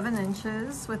is 7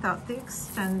 inches without the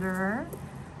extender.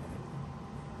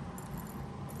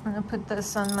 I'm gonna put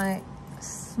this on my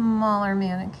smaller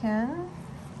mannequin.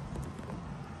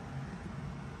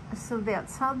 So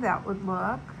that's how that would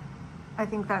look. I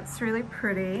think that's really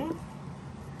pretty.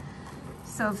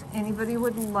 So if anybody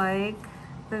would like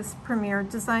this Premier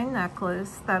design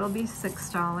necklace, that'll be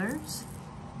 $6.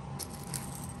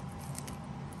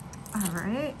 All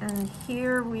right, and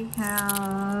here we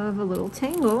have a little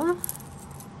tangle.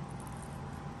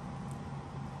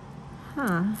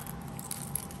 Huh.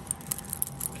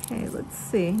 Okay, let's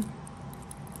see.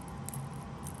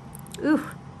 Ooh,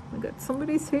 we got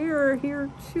somebody's hair here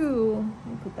too. Let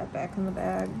me put that back in the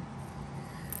bag.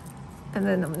 And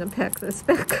then I'm gonna pack this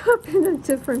back up in a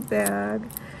different bag.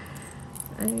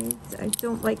 I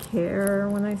don't like hair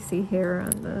when I see hair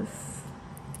on this.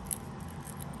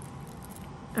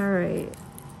 All right,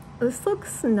 this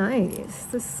looks nice.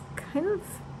 This kind of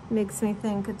makes me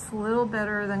think it's a little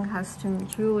better than costume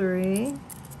jewelry.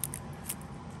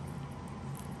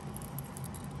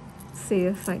 Let's see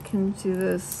if I can do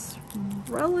this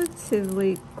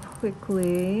relatively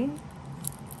quickly.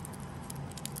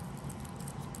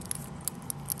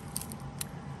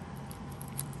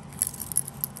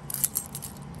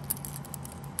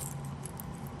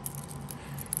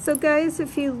 So guys,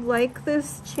 if you like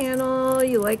this channel,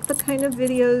 you like the kind of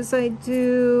videos I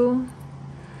do,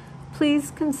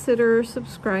 please consider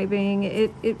subscribing.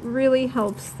 It really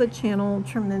helps the channel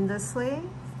tremendously.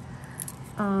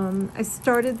 I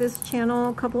started this channel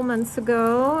a couple months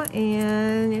ago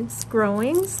and it's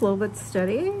growing slow but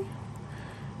steady.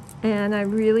 And I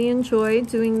really enjoy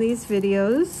doing these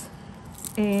videos.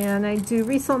 And I do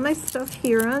resell my stuff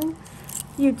here on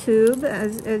YouTube,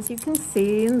 as you can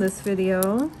see in this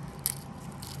video.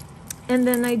 And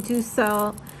then I do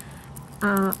sell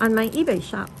on my eBay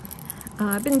shop.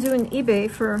 I've been doing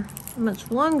eBay for a much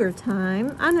longer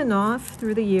time, on and off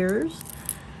through the years.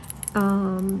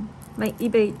 My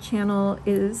eBay channel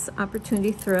is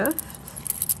Opportunity Thrift.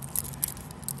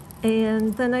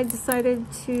 And then I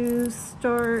decided to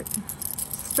start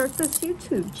this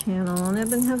YouTube channel, and I've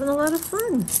been having a lot of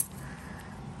fun.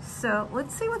 So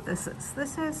let's see what this is.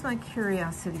 This has my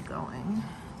curiosity going.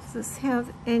 Does this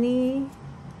have any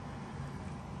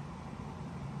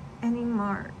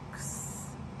marks?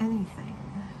 Anything?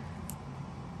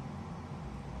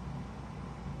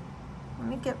 Let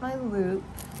me get my loop.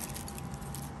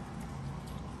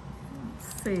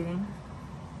 Let's see.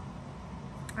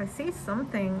 I see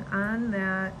something on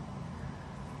that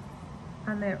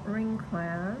ring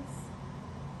clasp.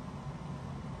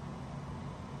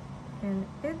 And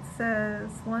it says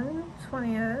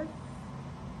 1/20th,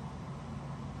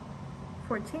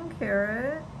 14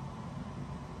 karat,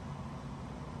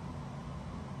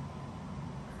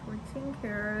 14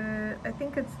 karat. I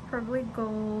think it's probably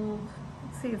gold.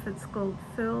 Let's see if it's gold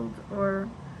filled or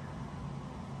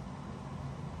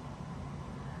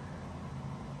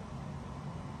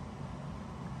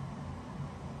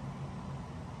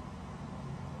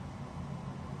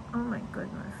oh my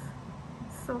goodness.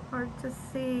 So hard to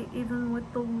see even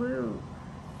with the loop.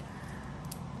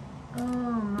 Oh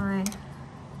my.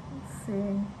 Let's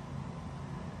see.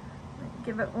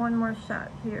 Give it one more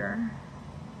shot here.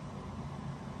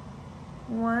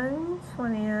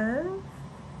 1/20th.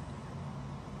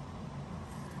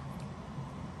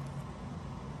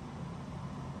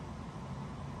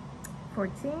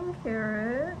 $14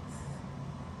 carats.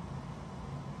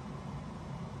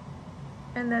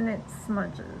 And then it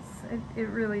smudges. It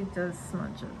really does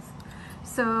smudges.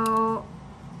 So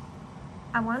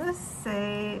I want to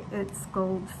say it's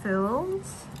gold filled.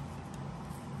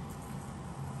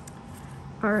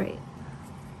 All right,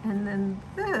 and then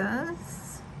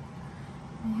this,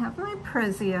 I have my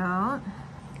Prezi out,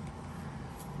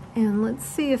 and let's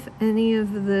see if any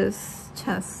of this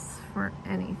tests for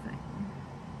anything.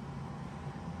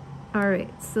 All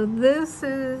right, so this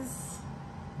is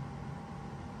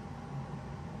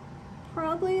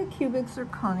probably a cubic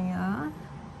zirconia.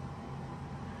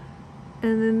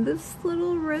 And then this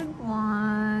little red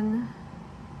one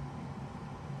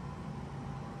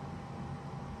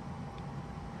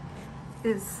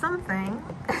is something.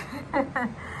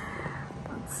 Let's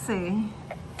see.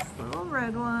 This little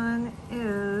red one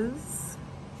is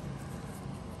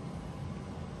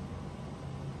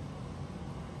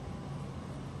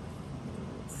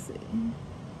let's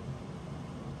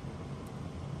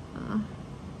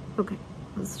Okay,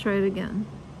 let's try it again.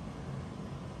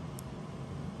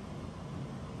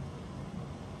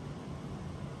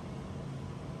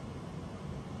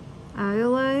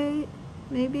 Iolite,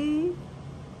 maybe?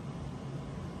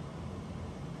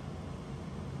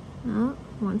 Oh,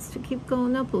 wants to keep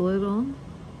going up a little.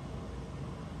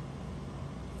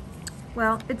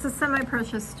 Well, it's a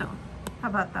semi-precious stone. How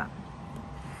about that?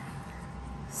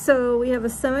 So we have a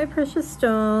semi-precious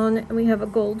stone and we have a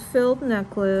gold-filled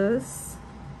necklace.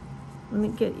 Let me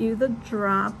get you the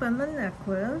drop on the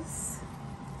necklace.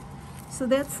 So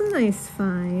that's a nice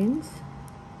find.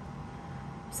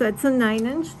 So it's a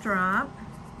 9-inch drop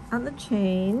on the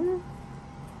chain.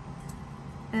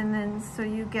 And then so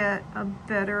you get a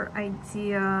better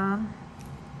idea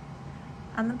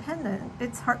on the pendant.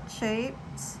 It's heart-shaped.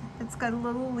 It's got a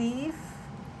little leaf.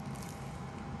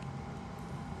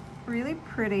 Really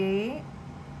pretty.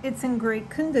 It's in great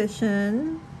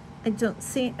condition. I don't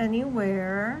see any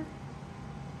wear.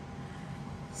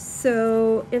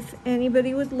 So if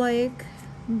anybody would like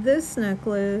this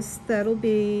necklace, that'll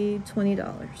be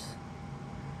 $20.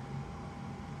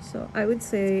 So I would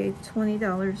say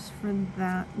 $20 for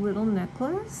that little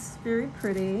necklace. Very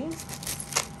pretty.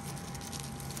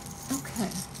 Okay,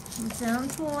 we're down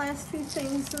to the last few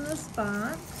things in this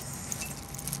box.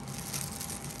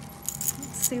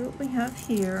 Let's see what we have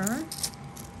here.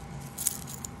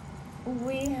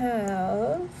 We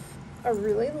have a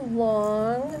really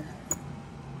long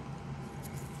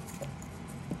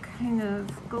kind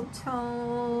of gold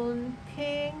tone,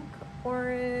 pink,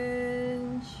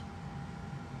 orange,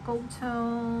 gold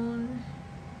tone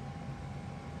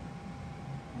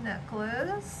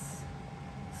necklace.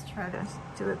 Let's try to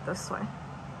do it this way.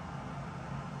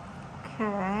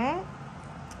 Okay.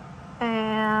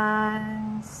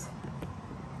 And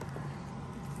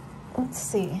let's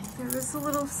see. There is a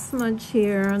little smudge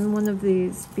here on one of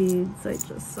these beads I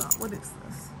just saw. What is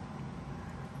this?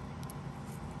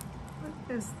 What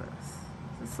is this?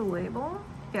 Is this a label?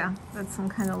 Yeah, that's some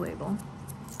kind of label.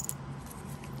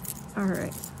 All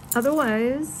right.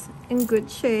 Otherwise, in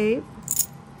good shape.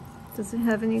 Does it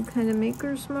have any kind of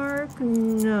maker's mark?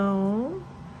 No.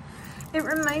 It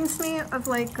reminds me of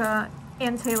like a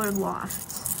Ann Taylor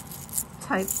Loft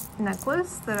type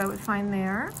necklace that I would find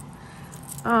there.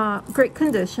 Great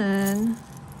condition.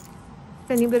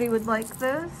 If anybody would like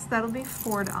this, that'll be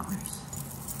 $4.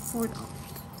 $4.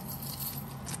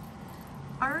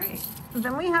 All right.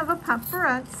 Then we have a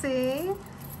paparazzi,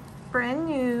 brand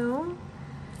new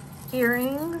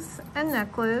earrings and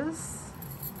necklace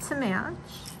to match.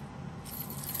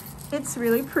 It's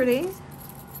really pretty.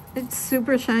 It's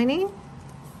super shiny.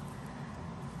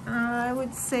 I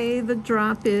would say the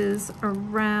drop is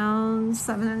around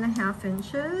 7.5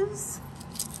 inches.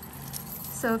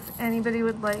 So if anybody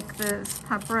would like this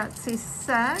paparazzi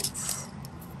set,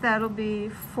 that'll be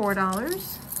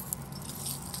 $4.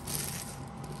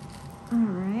 All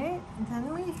right,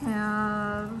 then we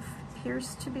have,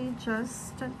 appears to be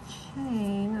just a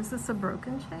chain. Is this a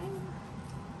broken chain?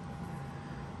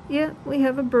 Yeah, we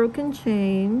have a broken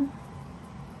chain.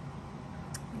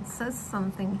 It says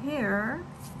something here.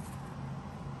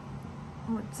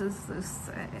 What does this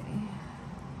say?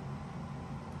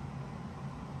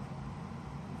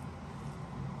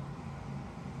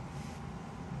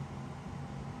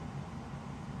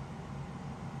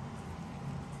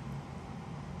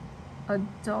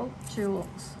 Adult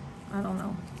jewels. I don't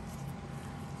know.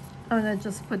 I'm gonna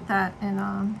just put that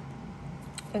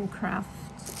in craft.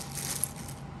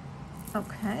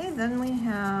 Okay, then we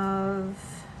have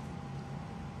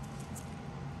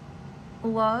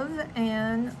Love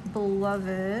and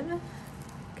Beloved.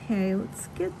 Okay, let's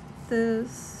get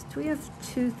this. Do we have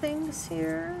two things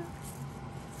here?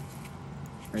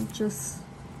 Or just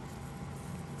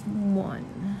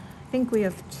one? I think we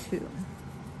have two.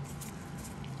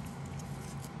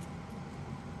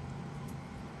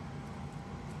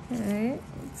 Okay,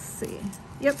 let's see.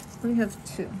 Yep, we have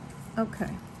two. Okay.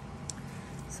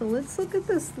 So let's look at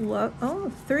this love. Oh,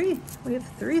 three. We have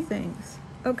three things.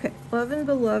 Okay, Love and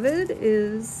Beloved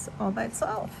is all by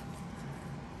itself.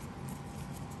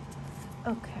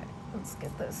 Okay, let's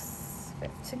get this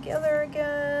back together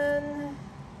again.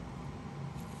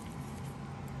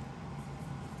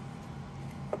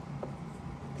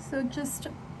 So just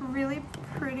a really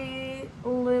pretty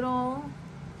little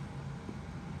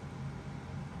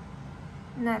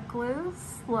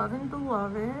necklace, Love and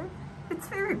Beloved. It's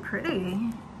very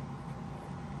pretty.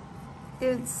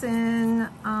 It's in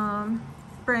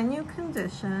brand new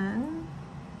condition.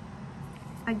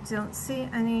 I don't see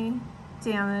any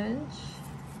damage.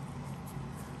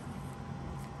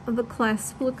 The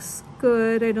clasp looks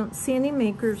good. I don't see any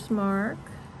maker's mark.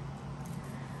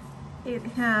 It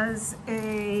has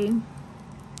a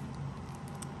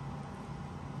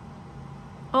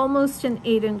almost an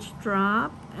 8-inch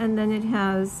drop, and then it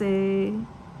has a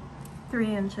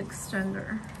 3-inch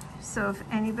extender. So if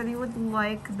anybody would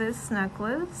like this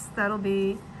necklace, that'll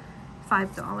be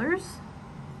 $5.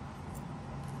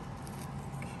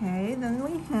 Okay, then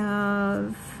we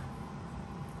have,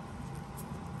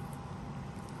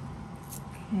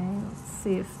 okay, let's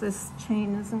see if this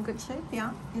chain is in good shape.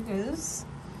 Yeah, it is.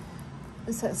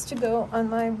 This has to go on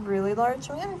my really large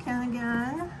mannequin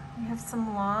again. We have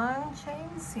some long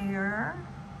chains here.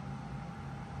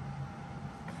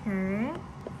 Okay.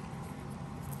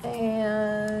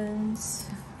 And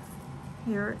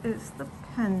here is the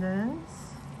pendant.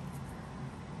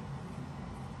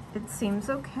 It seems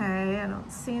okay. I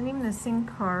don't see any missing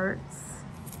parts.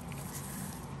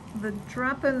 The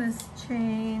drop in this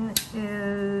chain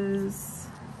is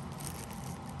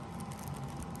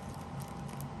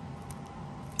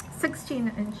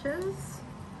 16 inches.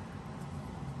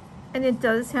 And it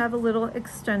does have a little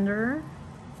extender.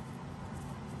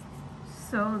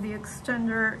 So the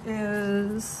extender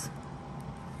is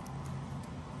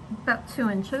about 2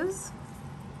 inches.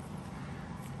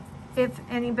 If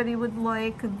anybody would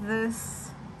like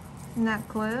this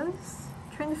necklace,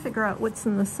 I'm trying to figure out what's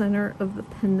in the center of the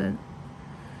pendant.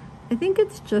 I think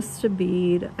it's just a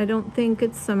bead. I don't think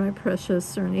it's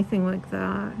semi-precious or anything like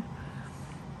that.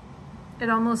 It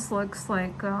almost looks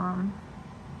like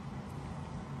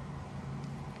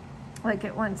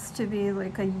it wants to be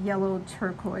like a yellow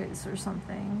turquoise or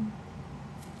something.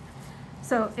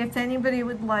 So if anybody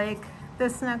would like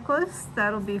this necklace,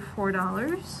 that'll be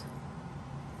 $4.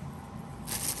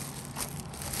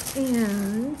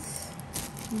 And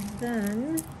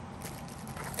then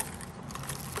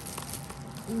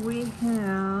we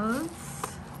have,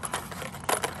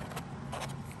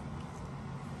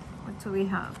 what do we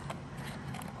have?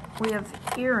 We have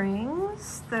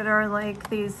earrings that are like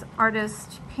these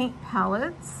artist paint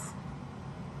palettes.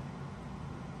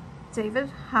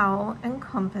 David Howell and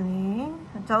Company.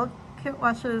 Delicate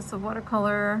washes of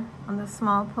watercolor on the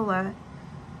small palette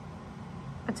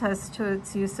attest to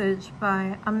its usage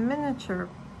by a miniature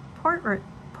portrait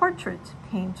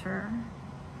painter.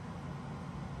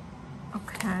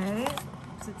 Okay,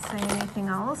 does it say anything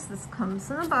else? This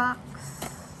comes in a box.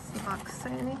 Does the box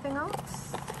say anything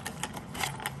else?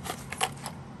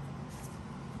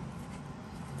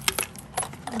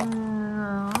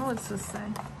 No, what's this say?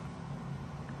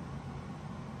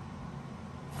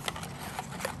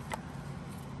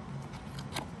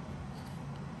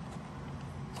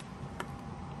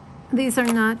 These are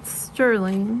not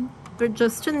sterling, they're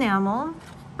just enamel,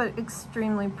 but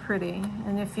extremely pretty.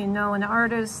 And if you know an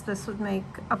artist, this would make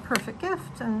a perfect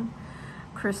gift, and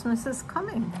Christmas is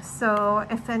coming. So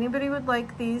if anybody would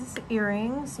like these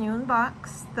earrings, new in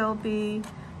box, they'll be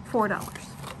 $4.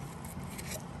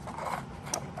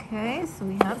 Okay, so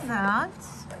we have that.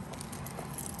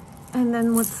 And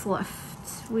then what's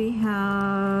left? We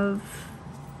have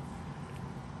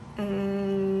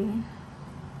a,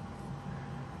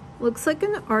 looks like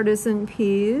an artisan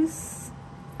piece.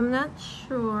 I'm not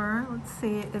sure. Let's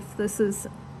see if this is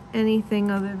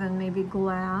anything other than maybe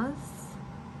glass.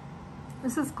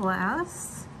 This is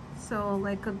glass, so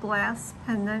like a glass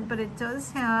pendant, but it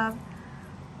does have,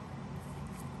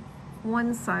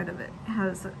 one side of it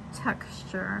has a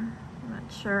texture. I'm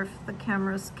not sure if the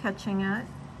camera's catching it.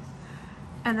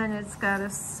 And then it's got a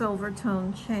silver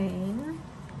tone chain.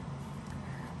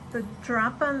 The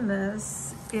drop on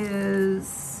this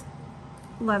is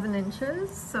 11 inches,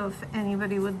 so if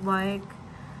anybody would like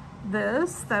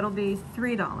this, that'll be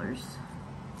 $3.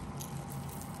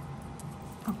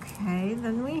 Okay,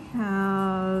 then we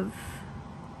have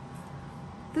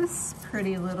this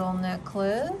pretty little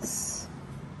necklace.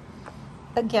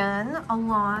 Again, a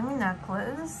long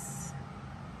necklace.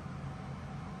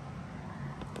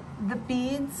 The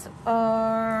beads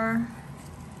are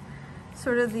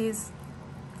sort of these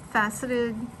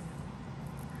faceted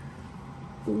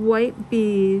white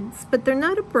beads, but they're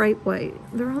not a bright white.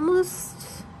 They're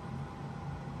almost,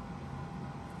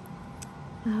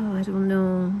 oh, I don't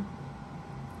know.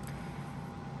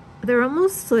 They're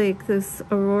almost like this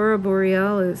Aurora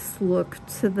Borealis look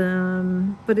to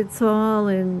them, but it's all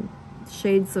in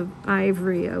shades of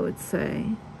ivory, I would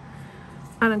say,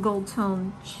 on a gold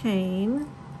tone chain.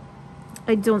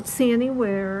 I don't see any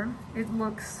wear. It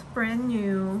looks brand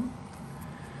new,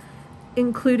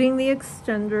 including the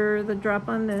extender. The drop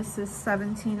on this is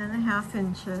 17.5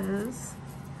 inches.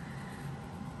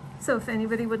 So if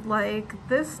anybody would like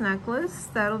this necklace,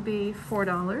 that'll be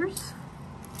 $4.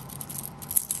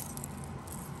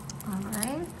 All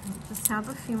right, just have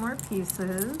a few more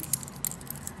pieces.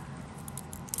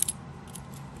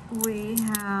 We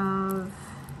have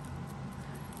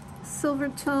silver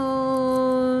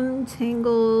tone,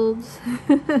 tangled,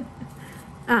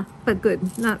 but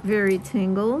good, not very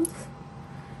tangled,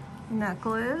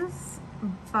 necklace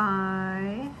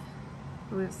by,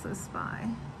 who is this by?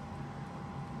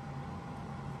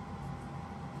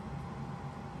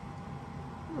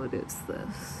 What is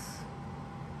this?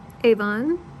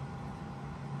 Avon.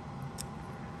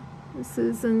 This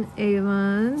is an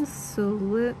Avon, so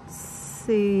let's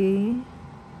see.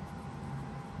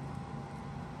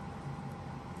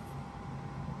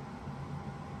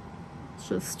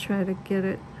 Just try to get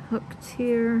it hooked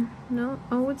here. No,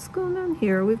 oh, what's going on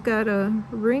here? We've got a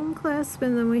ring clasp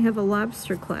and then we have a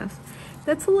lobster clasp.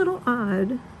 That's a little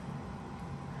odd.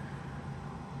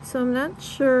 So I'm not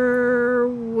sure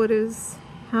what is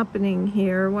happening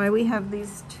here, why we have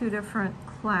these two different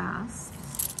clasps.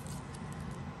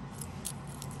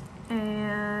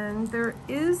 And there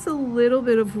is a little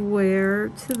bit of wear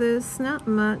to this, not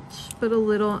much, but a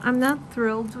little. I'm not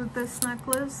thrilled with this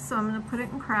necklace, so I'm going to put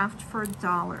it in craft for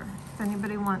 $1. If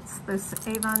anybody wants this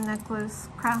Avon necklace,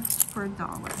 craft for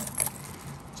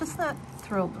 $1. Just not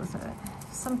thrilled with it.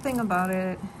 Something about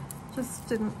it just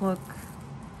didn't look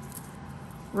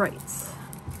right.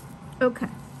 Okay,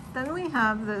 then we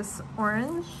have this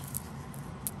orange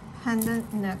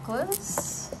pendant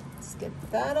necklace.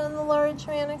 Get that on the large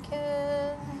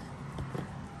mannequin.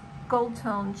 Gold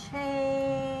tone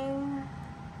chain.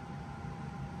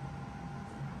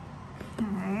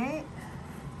 Okay.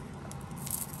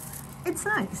 It's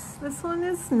nice. This one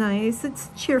is nice.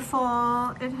 It's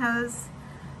cheerful. It has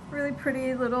really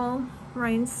pretty little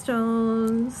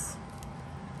rhinestones.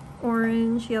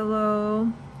 Orange,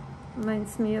 yellow.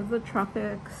 Reminds me of the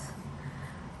tropics.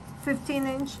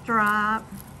 15-inch drop.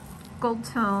 Gold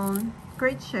tone.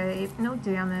 Great shape, no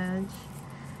damage.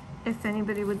 If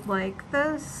anybody would like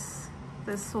this,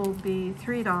 this will be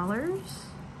 $3.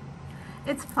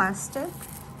 It's plastic.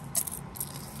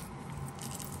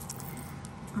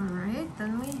 All right,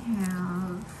 then we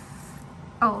have,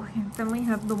 then we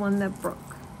have the one that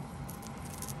broke.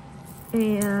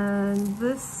 And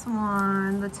this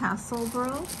one, the tassel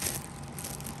broke.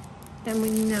 And we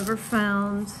never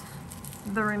found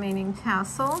the remaining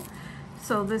tassel.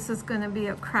 So this is going to be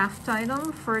a craft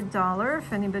item for $1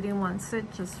 if anybody wants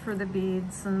it, just for the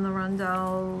beads and the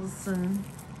rondelles and,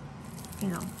 you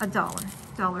know,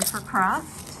 $1 for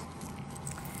craft.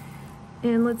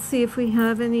 And let's see if we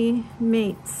have any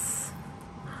mates.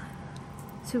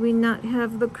 Do we not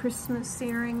have the Christmas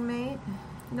earring mate?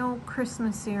 No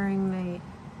Christmas earring mate.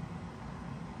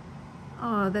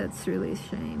 Oh, that's really a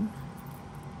shame.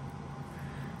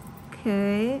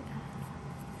 Okay.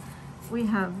 We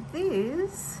have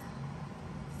these.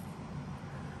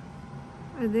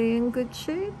 Are they in good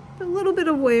shape? A little bit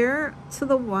of wear to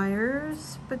the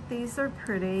wires, but these are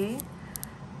pretty.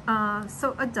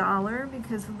 So $1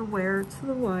 because of the wear to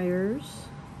the wires.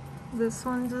 This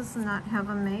one does not have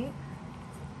a mate.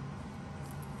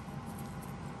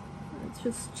 It's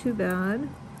just too bad.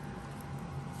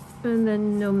 And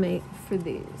then no mate for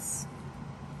these.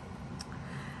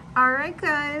 Alright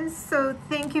guys, so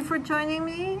thank you for joining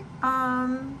me.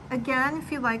 Again, if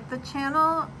you like the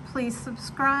channel, please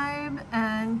subscribe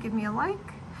and give me a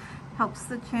like. Helps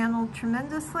the channel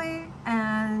tremendously.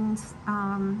 And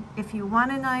if you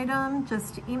want an item,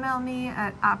 just email me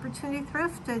at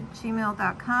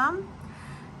opportunitythrift@gmail.com.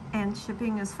 And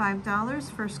shipping is $5,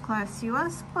 first class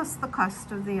US, plus the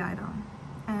cost of the item.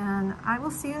 And I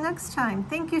will see you next time.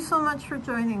 Thank you so much for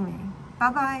joining me.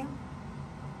 Bye-bye.